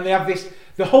 yeah. And they have this,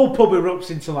 the whole pub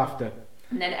erupts into laughter.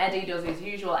 And then Eddie does his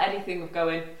usual Eddie thing of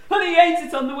going, "And he ate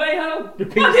it on the way home."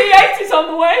 Repeats. "And he ate it on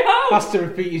the way home." Has to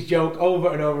repeat his joke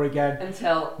over and over again.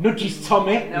 Until nudges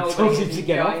Tommy and tells him to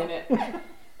get off. it.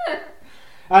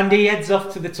 And he heads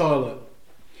off to the toilet.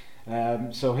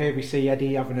 So here we see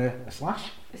Eddie having a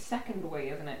slash. The second way,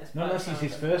 isn't it? No, this is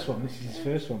his first one.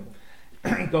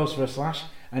 He goes for a slash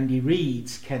and he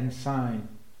reads Ken's sign.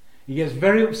 He gets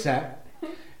very upset,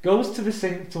 goes to the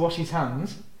sink to wash his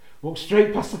hands, walks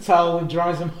straight past the towel and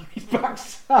dries them on his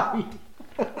backside.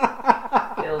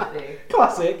 Filthy.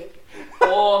 Classic.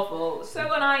 Awful.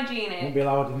 So unhygienic. Won't be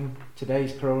allowed in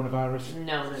today's coronavirus.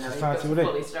 No. You've got society, to would it?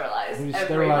 fully sterilise Would you every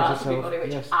sterilise part of your yourself? body,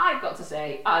 which Yes. I've got to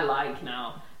say, I like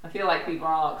now. I feel like people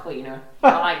are a lot cleaner.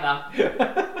 I like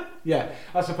that. Yeah,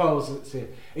 I suppose it's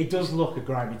it. It does look a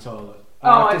grimy toilet.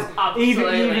 Oh, it's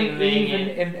absolutely even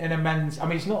minging. in a men's. I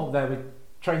mean, it's not up there with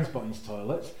Trainspotting's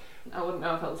toilets, I wouldn't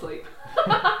know if I'll sleep.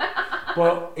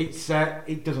 but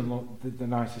it doesn't look the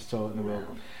nicest toilet in the world.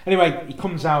 Anyway, he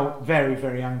comes out very,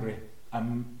 very angry.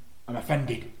 I'm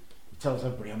offended. He tells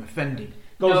everybody, "I'm offended."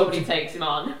 Goes Nobody up to takes him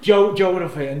on. Joe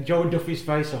Duffy, and Joe Duffy's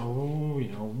face. Oh,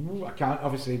 I can't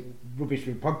obviously rubbish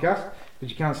for a podcast because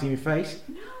you can't see my face.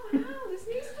 No, this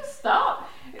needs to stop.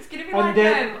 It's going to be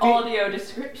And, like audio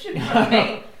description from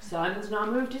me. Simon's now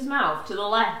moved his mouth to the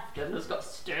left and has got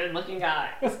stern-looking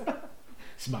eyes.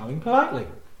 Smiling politely.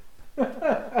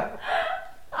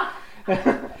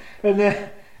 And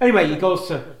anyway, he goes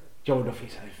to Joe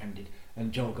Duffy's offended,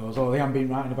 and Joe goes, "Oh, they haven't been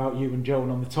writing about you and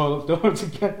Joan on the toilet doors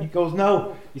again." He goes,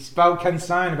 "No, it's about Ken's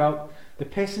sign about the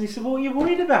piss." And he said, "What are you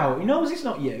worried about? He knows it's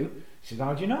not you." He said,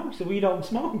 "How do you know?" He said, "We don't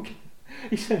smoke."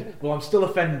 He said, "Well, I'm still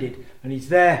offended," and he's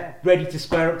there, ready to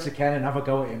square up to Ken and have a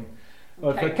go at him.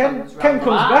 Well, Ken comes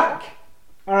back.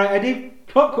 "All right, Eddie,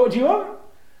 what do you want?"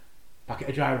 "Packet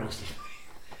of dry roasted."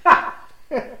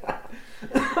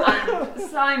 And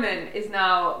Simon is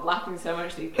now laughing so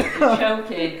much that he's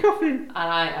choking. Coughing. And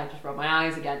I just rubbed my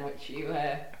eyes again, which you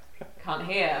can't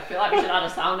hear. I feel like we should add a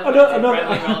sound effect to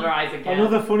friendly roll our eyes again.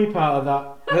 Another funny part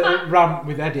of that rant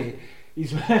with Eddie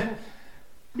is when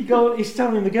he's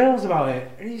telling the girls about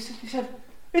it, and he said,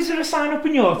 "Is there a sign up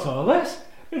in your toilets?"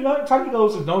 And like Tanya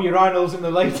goes, "No urinals in the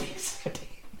ladies."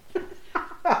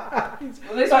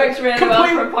 Well, this works really well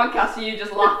for a podcast of you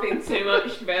just laughing too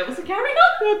much to be able to carry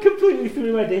on. No, completely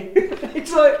through Eddie.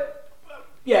 It's like,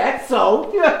 yeah,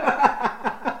 so.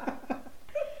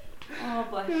 Oh,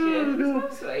 bless you.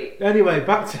 So sweet. Anyway,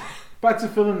 back to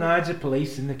Phil and Nigel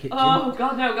police in the kitchen. Oh,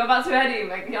 God, no. Go back to Eddie and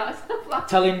make me laugh.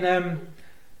 Telling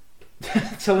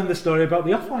telling the story about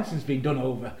the off licence being done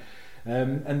over,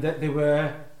 and that they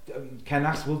were. Ken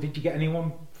asked, "Well, did you get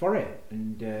anyone for it?"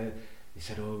 And they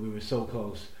said, "Oh, we were so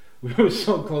close. We were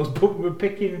so close, but we were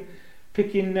picking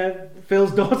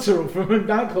Phil's daughter up from a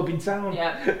nightclub in town."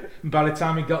 Yeah. And by the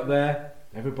time he got there,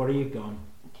 everybody had gone.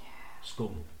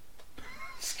 Scum.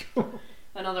 Scum.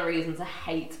 Another reason to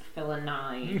hate Phil and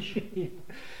Nige.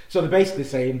 So they're basically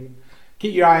saying,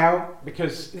 keep your eye out,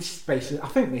 because this is basically, I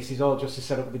think this is all just to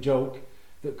set up the joke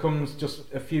that comes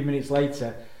just a few minutes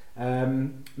later.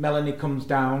 Melanie comes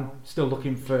down, still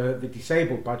looking for the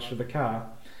disabled badge for the car,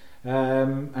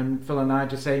 and Phil and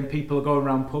Nige are saying people are going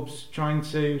around pubs trying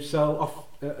to sell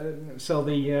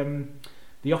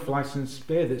the off-licence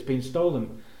beer that's been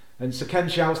stolen. And so Ken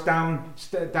shouts down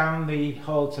the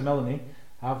hall to Melanie,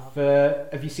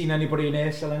 have you seen anybody in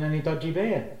here selling any dodgy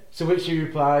beer? To which she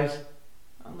replies,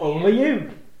 only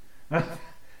you. I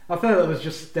thought that was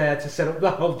just to set up the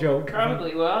whole joke.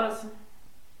 Probably was.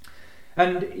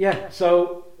 And yeah,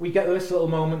 so we get this little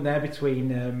moment there between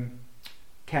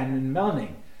Ken and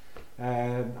Melanie.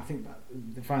 I think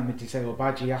they find the disabled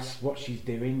badge. He asks what she's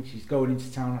doing. She's going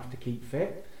into town after Keep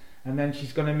Fit. And then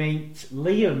she's going to meet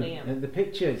Liam at the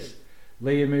pictures.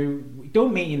 Liam, who we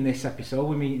don't meet in this episode,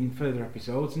 we meet in further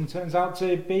episodes, and turns out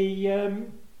to be,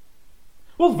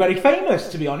 very famous,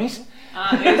 to be honest.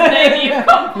 Whose name you've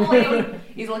completely...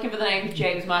 He's looking for the name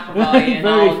James McAvoy and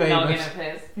all noggin of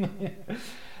his.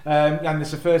 And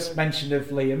there's the first mention of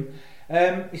Liam.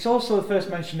 It's also the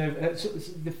first mention of...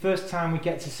 the first time we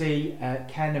get to see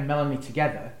Ken and Melanie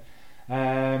together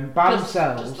by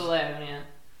themselves. Just alone, yeah.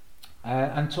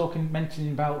 And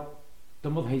mentioning about the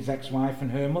mother, his ex-wife,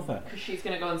 and her mother. Because she's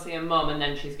going to go and see her mum, and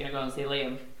then she's going to go and see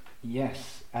Liam.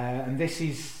 Yes, and this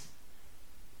is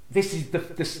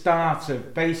the start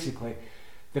of basically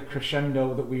the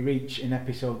crescendo that we reach in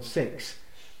episode 6,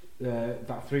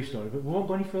 that 3 story. But we won't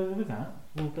go any further with that.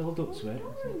 We'll build up to it.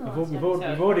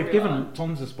 We've already given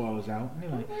tons of spoilers out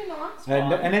anyway.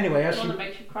 And anyway, as that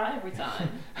makes you cry every time.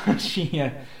 as she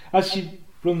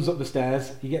runs up the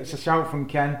stairs, he gets a shout from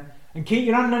Ken. And keep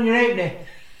your hand on your halfpenny.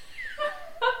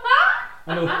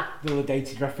 I know the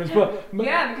dated reference, but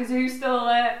yeah, because who's still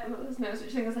there's no such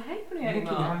thing as a halfpenny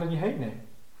anymore. Keep your hand on your halfpenny.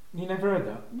 You never heard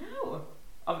that? No.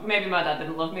 Or maybe my dad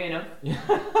didn't love me enough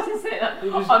to say that.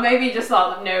 Or maybe he just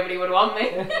thought that nobody would want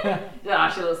me.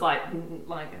 She looks like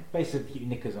basically keep your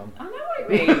knickers on. I know what it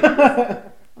means. I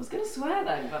was going to swear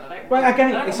then, but I don't. Well,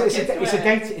 again,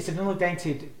 it's another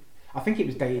dated. I think it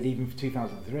was dated even for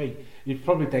 2003. You'd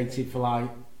probably dated for like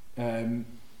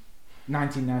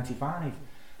 1995.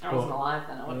 I wasn't alive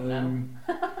then, I wouldn't know.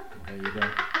 There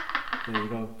you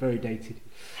go. Very dated.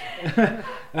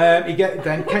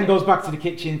 Then Ken goes back to the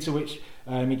kitchen, to which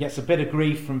he gets a bit of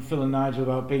grief from Phil and Nigel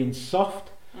about being soft.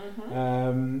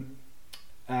 And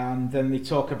then they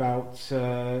talk about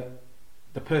the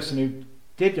person who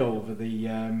did over the...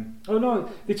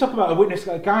 they talk about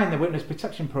a guy in the witness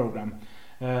protection programme.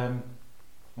 And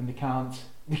they can't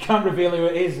reveal who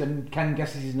it is, and Ken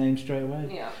guesses his name straight away.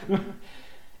 Yeah.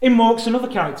 In walks another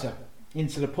character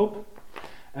into the pub.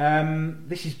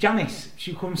 This is Janice.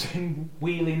 She comes in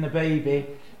wheeling the baby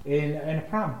in a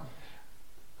pram.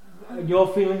 Your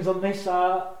feelings on this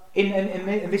are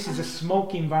and this is a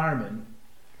smoky environment.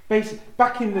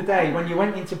 Back in the day when you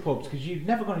went into pubs, because you've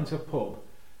never gone into a pub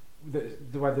where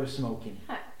there was smoking.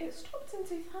 Yeah, it stopped in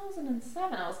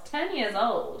 2007. I was 10 years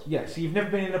old. Yeah, so you've never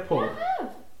been in a pub. Yeah, I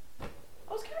have.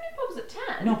 I was going in pubs at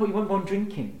 10. No, but you weren't going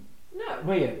drinking. No.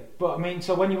 Were you? But I mean,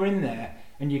 so when you were in there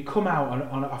and you come out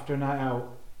on after a night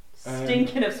out,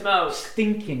 stinking of smoke.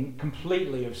 Stinking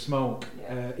completely of smoke.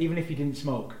 Yeah. Even if you didn't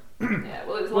smoke. Yeah,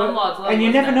 well, it was landlord's law. And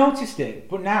you never noticed it.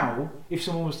 But now, if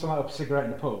someone was to light up a cigarette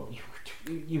in the pub,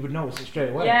 you would notice it straight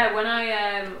away. Yeah,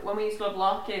 when we used to have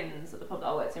lock-ins at the pub that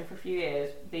I worked in for a few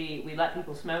years, we let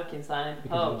people smoke inside the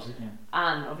pub,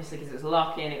 and obviously because it was a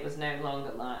lock-in, it was no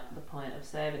longer like the point of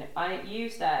serving it. I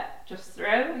used to just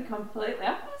throw me completely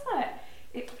opposite.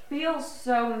 It feels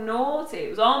so naughty. It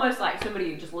was almost like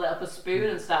somebody who just lit up a spoon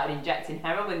and started injecting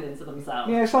heroin into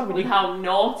themselves. Yeah, it's like with how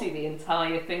naughty the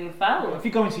entire thing felt. If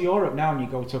you go into Europe now and you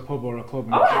go to a pub or a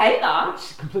club, I hate that.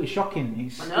 It's completely shocking.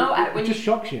 It just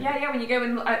shocks you. Yeah, when you go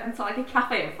into like a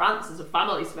cafe in France, there's a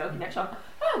family smoking next to them.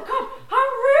 Oh God, how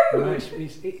rude!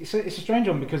 It's a strange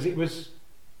one because it was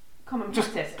common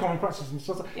practice and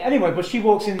stuff. Yeah. Anyway, but she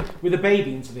walks in with a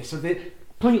baby into this, so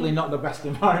completely not the best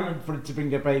environment for to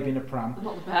bring a baby in a pram.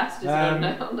 Not the best, is an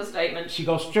understatement. She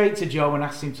goes straight to Joe and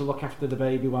asks him to look after the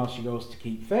baby while she goes to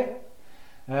Keep Fit.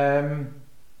 And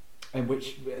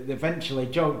which eventually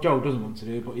Joe doesn't want to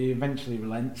do, but he eventually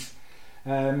relents.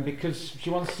 because she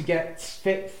wants to get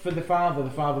fit for the father. The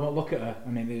father won't look at her. I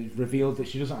mean, it's revealed that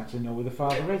she doesn't actually know who the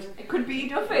father is. It could be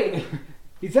Duffy.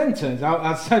 It then turns out,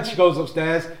 as she goes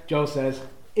upstairs, Joe says,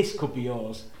 "This could be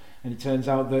yours." And it turns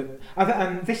out that,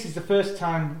 and this is the first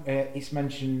time it's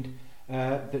mentioned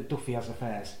that Duffy has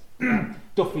affairs.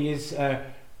 Duffy is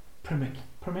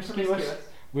promiscuous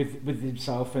with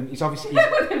himself, and he's obviously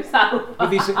with himself.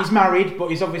 He's married, but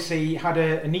he's obviously had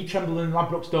a knee tremble in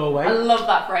Ladbrokes doorway. I love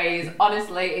that phrase.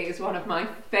 Honestly, it is one of my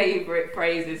favourite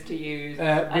phrases to use.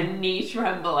 A knee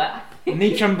trembler.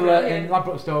 Knee trembler in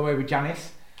Ladbrokes doorway with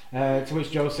Janice. To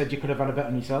which Joe said, "You could have had a bet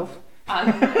on yourself."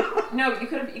 No, you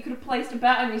could have placed a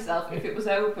bet on yourself if it was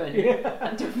open. Yeah.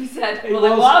 And Duffy said, "Well,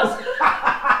 it was."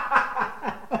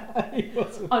 It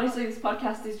wasn't. Honestly, this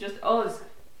podcast is just us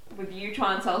with you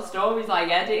trying to tell stories like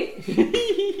Eddie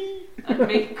and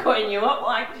me cutting you up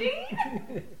like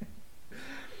Gene.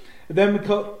 Then we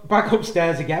cut back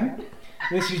upstairs again.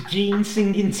 This is Jean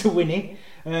singing to Winnie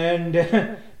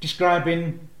and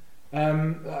describing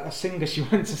a singer she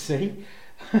went to see.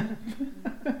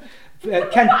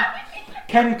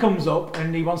 Ken comes up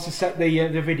and he wants to set the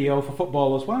video for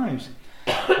Footballers' Wives.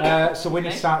 So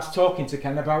Winnie starts talking to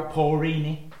Ken about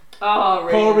Paurini. Oh,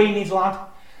 really? Paurini's lad.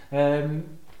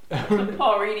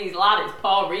 Paurini's lad, it's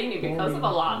Paurini because of a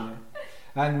lad. Yeah.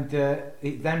 And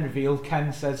it then revealed,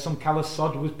 Ken said some callous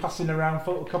sod was passing around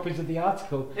photocopies of the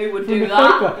article. Who would do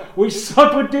that? Paper. Which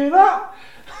sod would do that?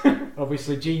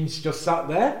 Obviously, Jean's just sat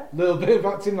there, a little bit of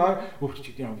acting like,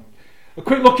 a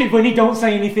quick look at Winnie, don't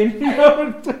say anything.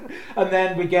 And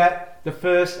then we get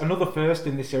another first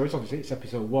in this series, obviously it's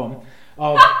episode 1,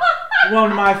 of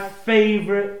one of my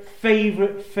favourite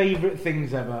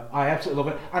things ever. I absolutely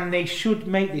love it. And they should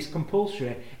make this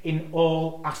compulsory in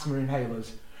all asthma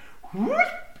inhalers.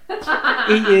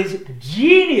 It is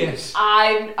genius.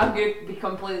 I'm going to be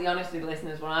completely honest with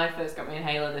listeners. When I first got my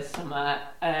inhaler this summer,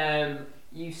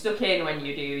 you suck in when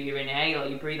you do your inhaler,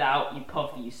 you breathe out, you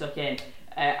puff, you suck in.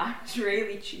 I was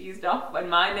really cheesed off when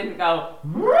mine didn't go.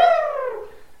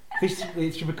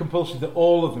 It should be compulsory that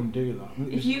all of them do that.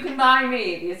 If you can buy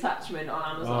me the attachment on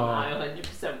Amazon, I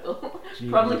 100% will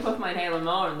probably puff my inhaler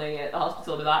more, and the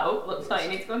hospital will be like, "Oh, looks like you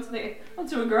need to go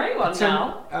onto a grey one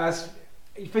now."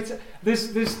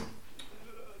 There's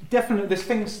definitely there's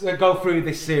things that go through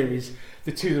this series,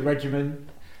 the regiment,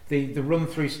 the run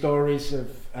through stories of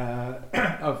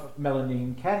Melanie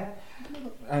and Ken,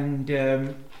 and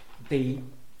the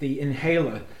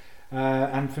inhaler.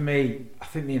 And for me, I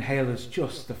think the inhaler is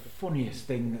just the funniest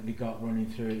thing that they got running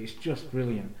through. It's just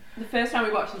brilliant. The first time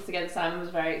we watched this together, Simon was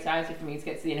very excited for me to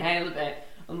get to the inhaler bit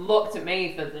and looked at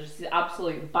me for just this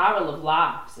absolute barrel of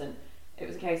laughs. And it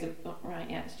was a case of, oh, right,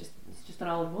 yeah, it's just an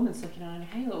old woman sucking on an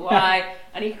inhaler. Why?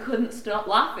 And he couldn't stop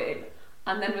laughing.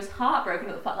 And then was heartbroken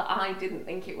at the fact that I didn't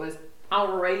think it was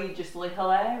outrageously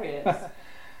hilarious.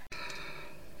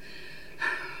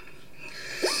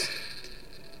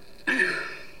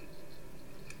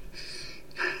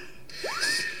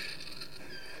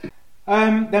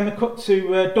 Then we cut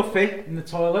to Duffy in the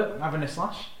toilet having a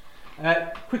slash,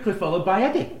 quickly followed by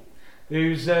Eddie,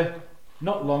 who's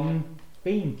not long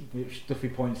been, which Duffy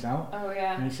points out. Oh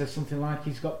yeah. And he says something like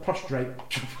he's got prostrate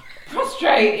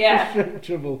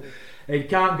trouble. He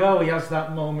can't go. He has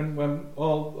that moment when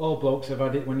all blokes have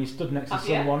had it, when you stood next to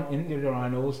someone in the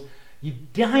urinals, you're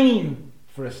dying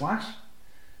for a slash.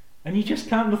 And you just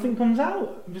can't, nothing comes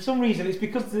out. For some reason, it's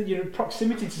because of your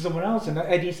proximity to someone else, and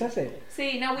Eddie says it.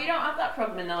 See, now we don't have that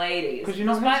problem in the ladies. Because you're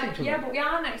not next to each other. Yeah, but we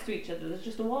are next to each other. There's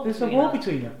just a wall between us. There's a wall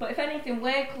between you. But if anything,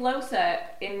 we're closer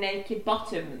in naked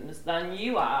bottoms than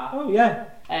you are. Oh, yeah.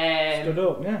 Stood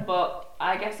up, yeah. But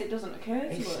I guess it doesn't occur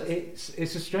to us.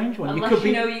 It's a strange one. Unless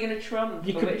you know you're going to trump,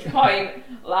 at which point,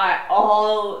 like,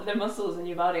 all the muscles in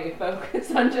your body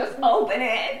focus on just holding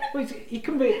it. Well,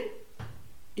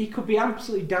 he could be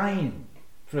absolutely dying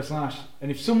for a slash,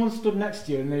 and if someone stood next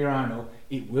to you in the urinal,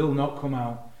 it will not come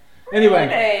out. Anyway,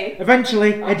 really?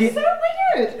 Eventually Eddie. So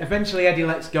weird. Eventually Eddie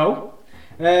lets go,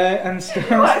 and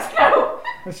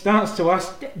starts to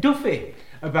ask Duffy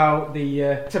about the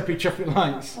temporary traffic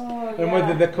lights and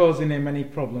whether they're causing him any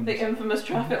problems. The infamous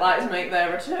traffic lights make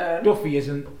their return. Duffy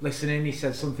isn't listening. He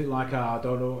says something like, I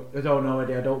don't know,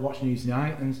 Eddie, I don't watch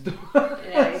Newsnight and stuff,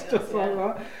 stuff like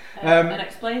that. And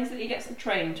explains that he gets the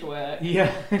train to work.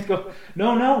 Yeah,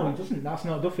 no, he doesn't. That's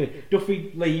not Duffy.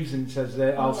 Duffy leaves and says,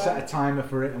 I'll set a timer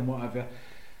for it and whatever.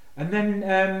 And then,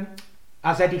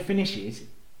 as Eddie finishes,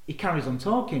 he carries on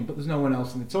talking, but there's no one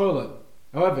else in the toilet.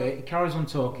 However, he carries on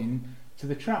talking to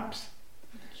the traps.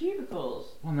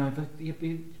 cubicles? Well, no,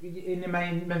 in the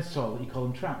men's toilet you call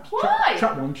them traps. Why?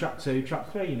 Trap 1, trap 2,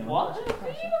 trap 3, you know. What are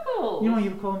cubicles? You know what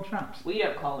you call them traps? We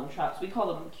don't call them traps, we call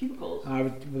them cubicles. I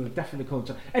would definitely call them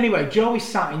traps. Anyway, Joe is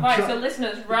sat in... Right, so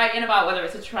listeners, write in about whether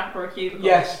it's a trap or a cubicle.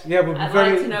 Yes, yeah, we're I'd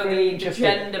very, like to know very the interested.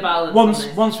 gender balance on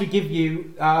this. Once we give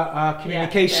you our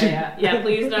communication... Yeah,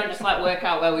 please don't just like work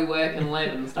out where we work and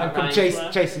live and stuff. And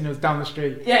come chasing us down the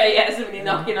street. Yeah, somebody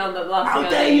knocking on the last How thing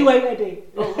dare I need. you, Eddie?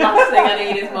 The last thing I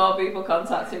need is more people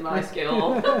contacting my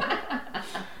school.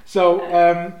 So,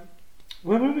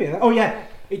 where were we? Oh yeah,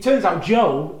 it turns out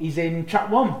Joe is in trap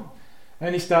 1,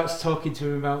 and he starts talking to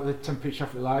him about the temporary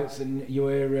traffic lights, and you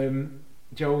hear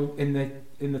Joe in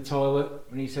the toilet,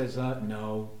 and he says,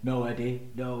 "No, Eddie,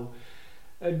 no."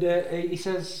 And he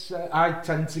says, "I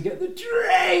tend to get the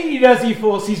drain," as he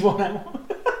forces one out.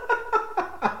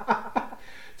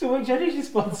 To which Eddie's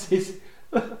response is,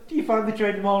 "Do you find the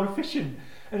drain more efficient?"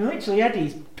 And literally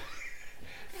Eddie's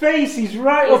face is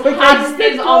right up against the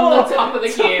His hand is door. on the top of the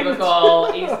cubicle.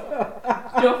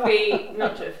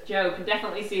 Joe can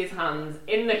definitely see his hands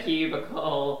in the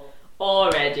cubicle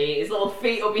already. His little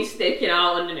feet will be sticking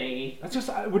out underneath.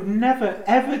 I would never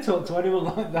ever talk to anyone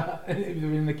like that if they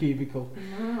were in the cubicle.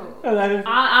 No. And then,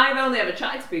 I've only ever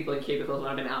chatted to people in cubicles when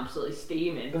I've been absolutely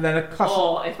steaming. and then a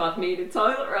Or if I've needed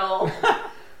toilet roll.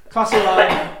 classic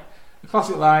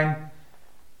line.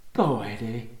 Go away,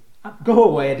 Eddie. Go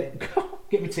away, Eddie.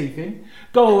 Get my teeth in.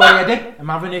 Go away, Eddie. I'm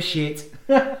having a shit.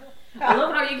 I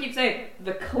love how you keep saying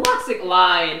the classic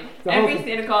line. The whole-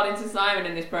 Everything according to Simon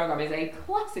in this programme is a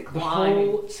classic The line.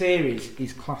 whole series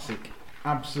is classic.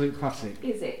 Absolute classic.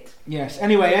 Is it? Yes.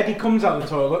 Anyway, Eddie comes out of the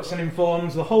toilets and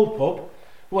informs the whole pub.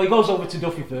 Well, he goes over to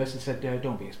Duffy first and said,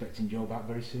 "Don't be expecting Joe back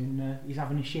very soon. He's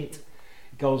having a shit."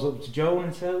 He goes up to Joan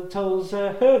and tells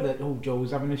her that Joe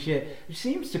was having a shit. Which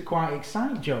seems to quite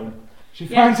excite Joan. She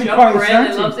finds it Joe quite really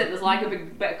exciting. loves it. There's like a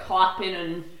bit of clapping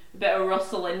and a bit of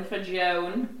rustling for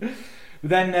Joan.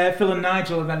 Then Phil and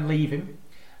Nigel then leave him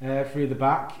through the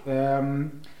back.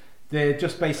 They're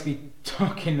just basically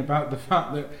talking about the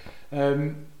fact that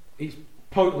it's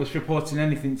pointless reporting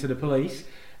anything to the police.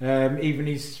 Even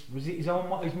his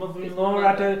mother-in-law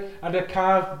had a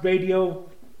car radio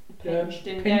Pinched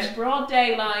in pinched. broad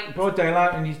daylight. Broad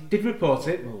daylight, and he did report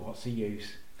it. Well, what's the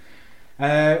use?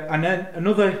 And then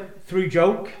another through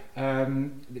joke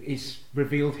is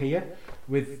revealed here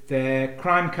with the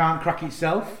crime can't crack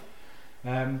itself,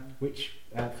 which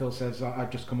Phil says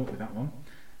I've just come up with that one,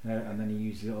 and then he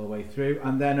uses it all the way through.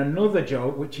 And then another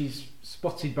joke which is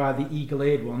spotted by the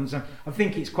eagle-eared ones, and I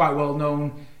think it's quite well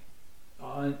known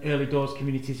in early doors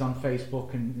communities on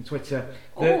Facebook and Twitter.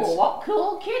 Oh, what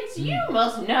cool kids you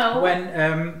must know.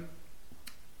 When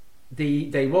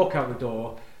they walk out the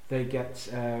door, they get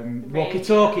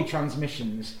walkie-talkie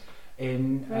transmissions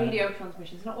in radio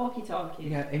transmissions, not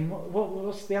walkie-talkies. Yeah, in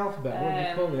what's the alphabet? What do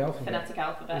you call the alphabet? Phonetic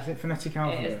alphabet. Is it phonetic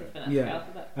alphabet? It is the phonetic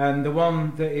alphabet. And the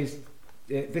one that is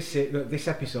this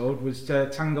episode was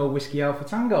Tango Whiskey Alpha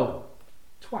Tango.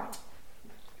 Twat.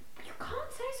 You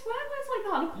can't say swear words like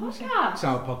that on a podcast. It's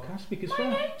our podcast because My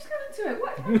name's going to it.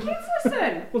 What if my kids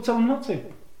listen? We'll tell them not to.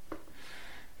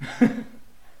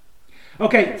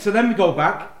 Okay, so then we go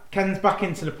back. Ken's back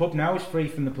into the pub now. He's free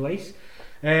from the police.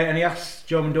 And he asks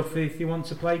Joe and Duffy if they want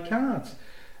to play cards.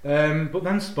 But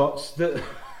then spots that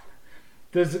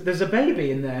there's a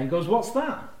baby in there and goes, "What's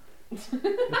that?"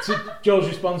 So Joe's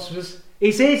response was,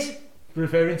 "It's his,"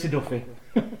 referring to Duffy.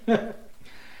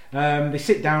 They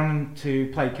sit down to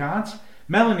play cards.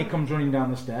 Melanie comes running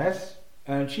down the stairs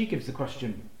and she gives the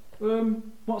question,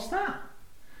 "What's that?"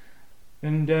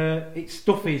 And it's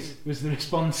Duffy's was the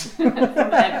response. From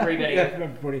everybody. Yeah, from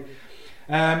everybody.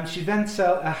 She then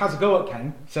has a go at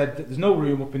Ken, said that there's no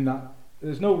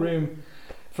room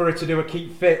for her to do a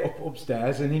keep fit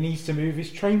upstairs, and he needs to move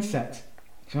his train set.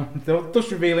 So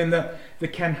thus revealing that the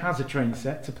Ken has a train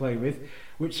set to play with,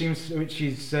 which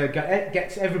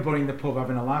gets everybody in the pub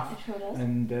having a laugh. It sure does.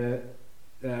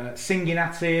 And singing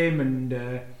at him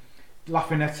and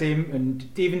laughing at him, and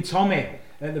even Tommy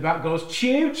at the back goes,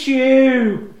 "Choo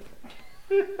choo."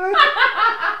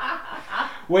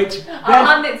 Which I'll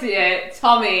hand it to you,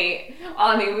 Tommy.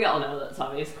 I mean, we all know that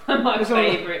Tommy is my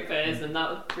favourite person. That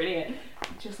was brilliant.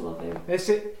 Just love him.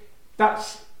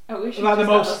 That's I wish like the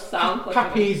most sound clip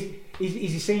happy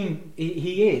he's seen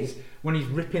he is when he's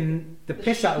ripping the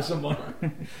piss out of someone.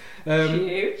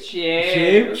 Choo choo.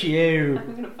 Choo choo.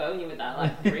 I'm gonna phone you with that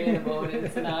like 3 in the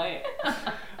morning tonight.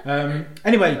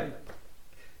 Anyway,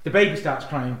 the baby starts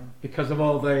crying because of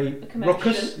all the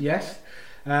ruckus. Yes.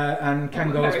 And Ken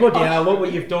goes, "Bloody hell, look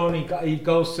what you've done." He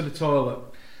goes to the toilet,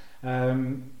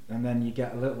 and then you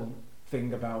get a little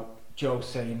thing about Joe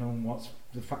saying,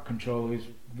 the fat controller who's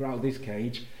rattled his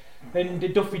cage. And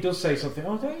Duffy does say something.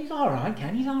 Oh, he's all right,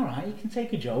 Ken. He's all right. He can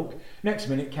take a joke. Next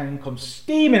minute, Ken comes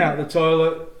steaming out of the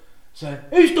toilet. So,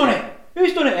 who's done it?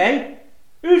 Who's done it, eh?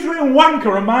 Who's written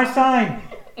wanker on my sign?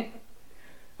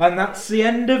 And that's the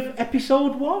end of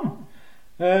episode 1.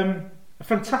 A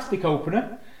fantastic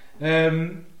opener.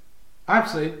 I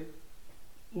absolutely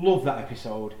love that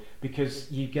episode because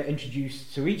you get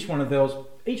introduced to each one of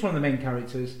the main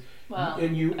characters. Well,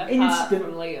 and you apart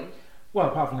from Liam. Well,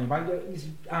 apart from Liam, it's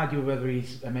arguable whether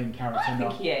he's a main character or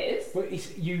not. I think he is. But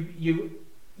it's,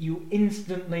 you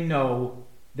instantly know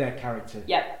their character.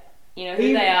 Yep. You know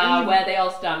who they are, where they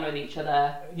all stand with each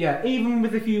other. Yeah, even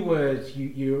with a few words,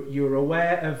 you're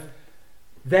aware of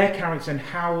their character and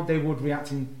how they would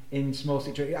react in small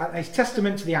situations. It's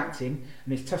testament to the acting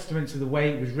and it's testament to the way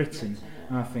it was written,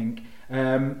 I think.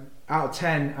 Out of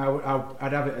 10,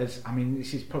 I'd have it as, I mean,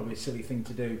 this is probably a silly thing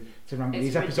to do, to rank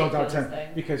these episodes out of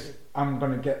 10, because I'm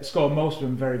going to score most of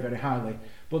them very, very highly.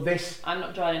 But this... I'm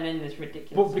not joining in this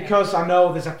ridiculous But because I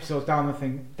know there's episodes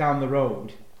down the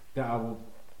road that I will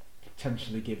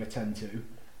potentially give a 10 to,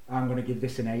 I'm going to give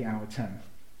this an 8 out of 10.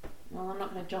 Well, I'm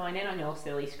not going to join in on your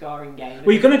silly scoring game.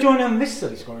 Well, you're going to join in on this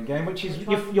silly scoring game, which is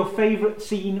your favourite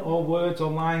scene or words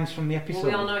or lines from the episode.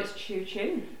 Well, we all know it's Choo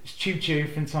Choo. It's Choo Choo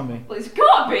from Tommy. Well, it's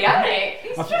got to be, hasn't it?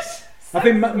 It's just... I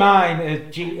think mine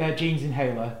is Jean's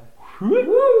Inhaler.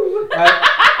 Woo!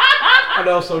 And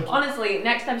also... Honestly,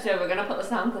 next episode we're going to put the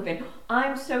sound clip in.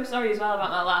 I'm so sorry as well about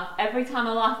my laugh. Every time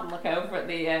I laugh and look over at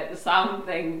the sound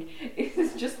thing,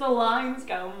 it's just the lines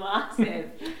go massive.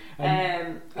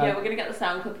 Yeah, we're going to get the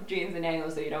sound clip of Jeans and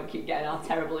Nails so you don't keep getting our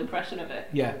terrible impression of it.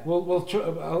 Yeah,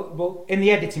 we'll in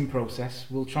the editing process,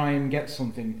 we'll try and get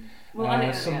something. We'll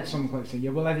edit some clips in.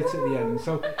 Yeah, we'll edit at the end.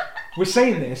 So we're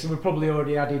saying this, and we've probably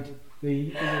already added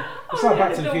the. It's like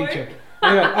Back to the Future.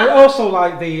 Anyway, I also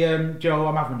like the Joe,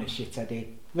 I'm having a shit,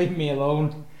 Eddie. Leave me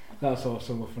alone. That's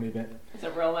also a funny bit. It's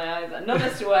a roll my eyes. Another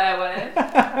swear word.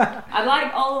 I'd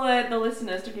like all the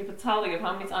listeners to keep a tally of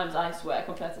how many times I swear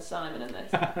compared to Simon in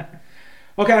this.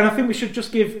 Okay, and I think we should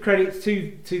just give credit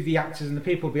to the actors and the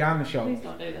people behind the show. Please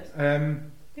don't do this.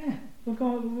 Yeah,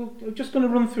 we're just going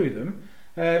to run through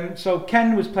them. So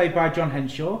Ken was played by John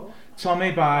Henshaw,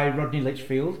 Tommy by Rodney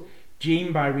Litchfield,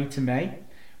 Jean by Rita May,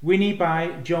 Winnie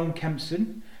by Joan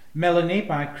Kempson, Melanie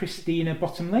by Christina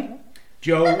Bottomley,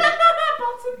 Joe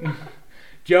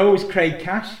is Craig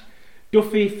Cash,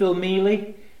 Duffy Phil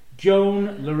Mealy,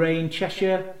 Joan Lorraine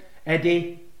Cheshire,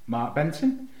 Eddie Mark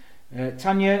Benton,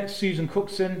 Tanya Susan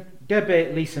Cookson,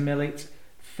 Debbie Lisa Millett,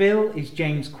 Phil is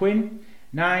James Quinn,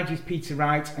 Nige is Peter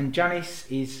Wright, and Janice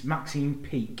is Maxine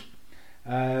Peake.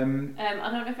 I don't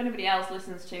know if anybody else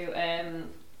listens to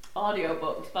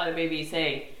audiobooks by the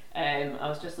BBC. I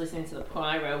was just listening to the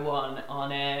Poirot one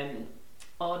on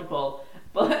Audible,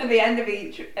 but at the end of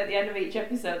each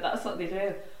episode, that's what they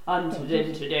do. And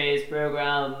in today's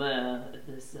programme,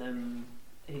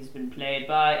 he's been played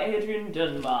by Adrian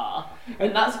Dunbar,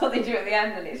 and that's what they do at the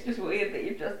end. And it's just weird that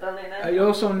you've just done it. You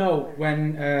also know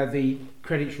when the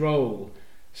credits roll,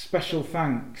 special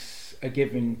thanks are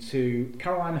given to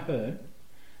Caroline Aherne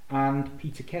and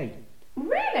Peter Kay.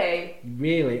 Really?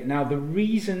 Really. Now the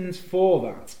reasons for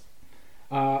that.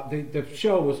 The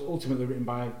show was ultimately written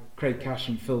by Craig Cash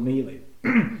and Phil Mealy,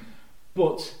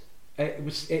 but it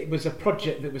was a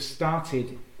project that was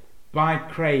started by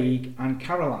Craig and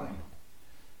Caroline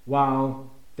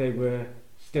while they were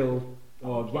still,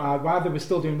 or while they were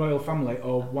still doing Royal Family,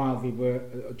 or while they were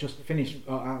just finished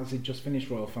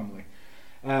Royal Family.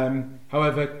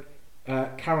 However,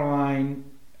 Caroline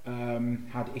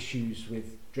had issues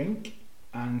with drink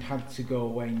and had to go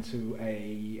away into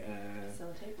a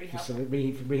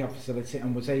rehab facility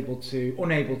and was unable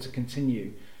to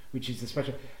continue, which is the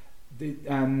special.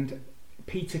 And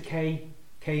Peter Kay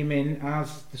came in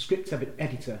as the script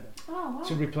editor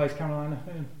to replace Caroline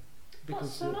Aherne.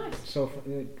 That's so nice.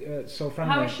 So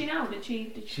friendly. How is she now? Did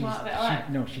she come out of it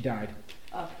alright? No, she died.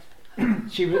 Oh.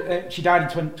 She died in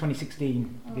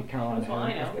 2016. Caroline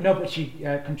Aherne. No, but she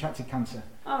contracted cancer.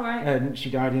 Oh, right. And she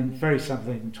died very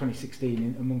sadly in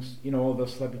 2016 amongst all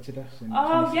those celebrity deaths.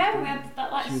 Oh yeah, we had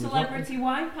that celebrity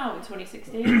wipeout in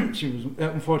 2016. She was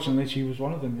unfortunately she was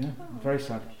one of them. Yeah, very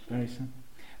sad, very sad.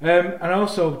 And I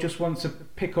also just want to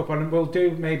pick up on, we'll do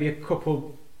maybe a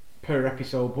couple per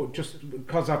episode, but just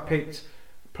because I picked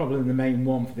probably the main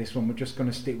one for this one, we're just going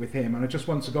to stick with him. And I just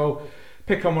want to go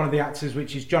pick on one of the actors,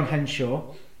 which is John Henshaw.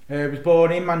 Was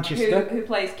born in Manchester. Who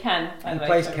plays Ken? Who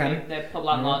plays Ken? The pub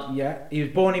landlord. Yeah, he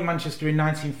was born in Manchester in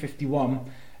 1951,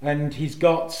 and he's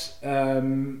got a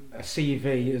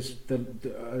CV as I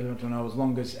don't know, as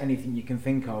long as anything you can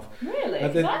think of. Really? I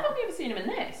thought we ever seen him in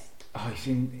this. Oh,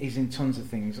 he's in tons of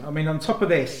things. I mean, on top of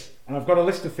this, and I've got a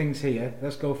list of things here.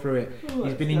 Let's go through it.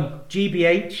 He's been in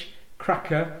GBH,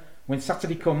 Cracker, When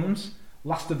Saturday Comes,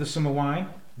 Last of the Summer Wine,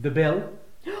 The Bill.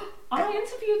 I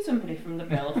interviewed somebody from The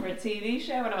Bill for a TV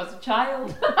show when I was a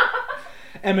child.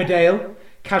 Emmerdale,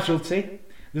 Casualty,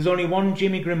 There's Only One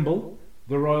Jimmy Grimble,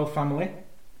 The Royal Family,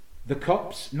 The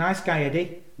Cops, Nice Guy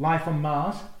Eddie, Life on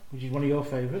Mars, which is one of your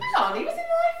favourites. Oh, he was in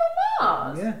Life on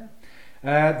Mars?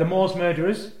 Yeah. The Moors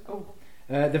Murderers, Oh.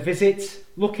 The Visit,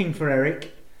 Looking for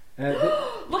Eric.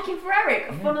 Looking for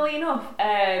Eric, funnily enough,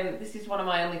 this is one of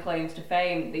my only claims to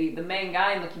fame. The main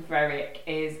guy in Looking for Eric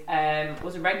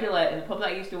was a regular in the pub that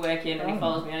I used to work in, and he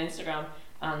follows me on Instagram,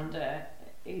 and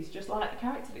he's just like the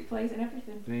character that he plays in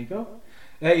everything. There you go.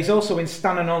 He's also in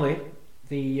Stan and Ollie,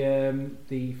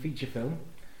 the feature film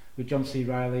with John C.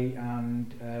 Reilly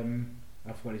and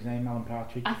I forgot his name, Alan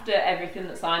Partridge. After everything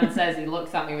that Simon says, he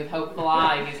looks at me with hopeful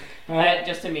eyes,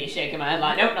 just to me shaking my head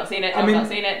like, nope, not seen it, not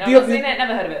seen it, not seen it,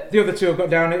 never heard of it. The other two I've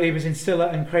got down, he was in Scylla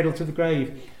and Cradle to the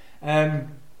Grave. And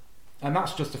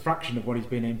that's just a fraction of what he's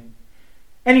been in.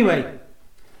 Anyway,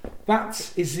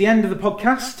 that is the end of the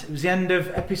podcast. It was the end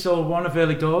of episode 1 of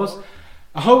Early Doors.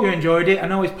 I hope you enjoyed it. I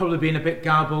know it's probably been a bit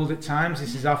garbled at times.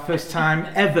 This is our first time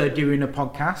ever doing a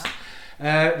podcast.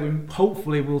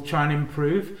 Hopefully we'll try and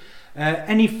improve.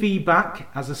 Any feedback,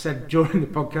 as I said during the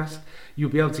podcast, you'll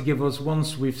be able to give us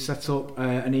once we've set up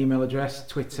an email address,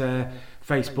 Twitter,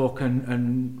 Facebook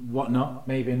and whatnot,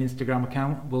 maybe an Instagram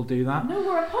account. We'll do that. No,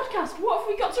 we're a podcast. What have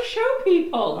we got to show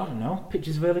people? I don't know,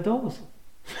 pictures of Early Doors.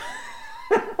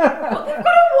 What, they've got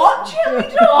to watch Early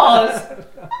Doors.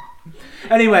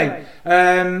 Anyway,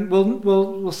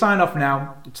 we'll sign off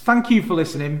now. Thank you for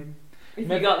listening. If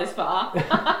you got this far.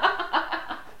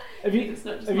 Have you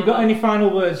got any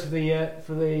final words for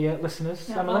the listeners?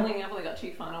 Yeah, I've only got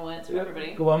 2 final words for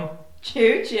everybody. Go on.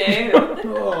 Choo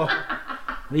choo.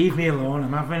 Leave me alone.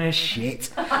 I'm having a shit.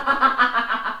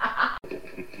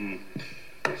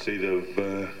 See, they've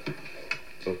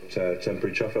got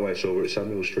temporary traffic lights over at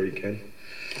Samuel Street, Ken.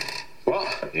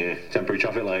 What? Yeah, temporary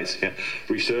traffic lights, yeah.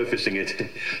 Resurfacing it.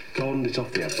 Cordoned it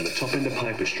off the end from the top end of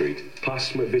Piper Street,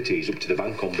 past McVitie's up to the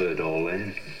bank on Birdall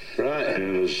Lane. Right.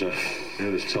 There's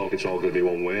talk it's all going to be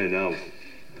one way now.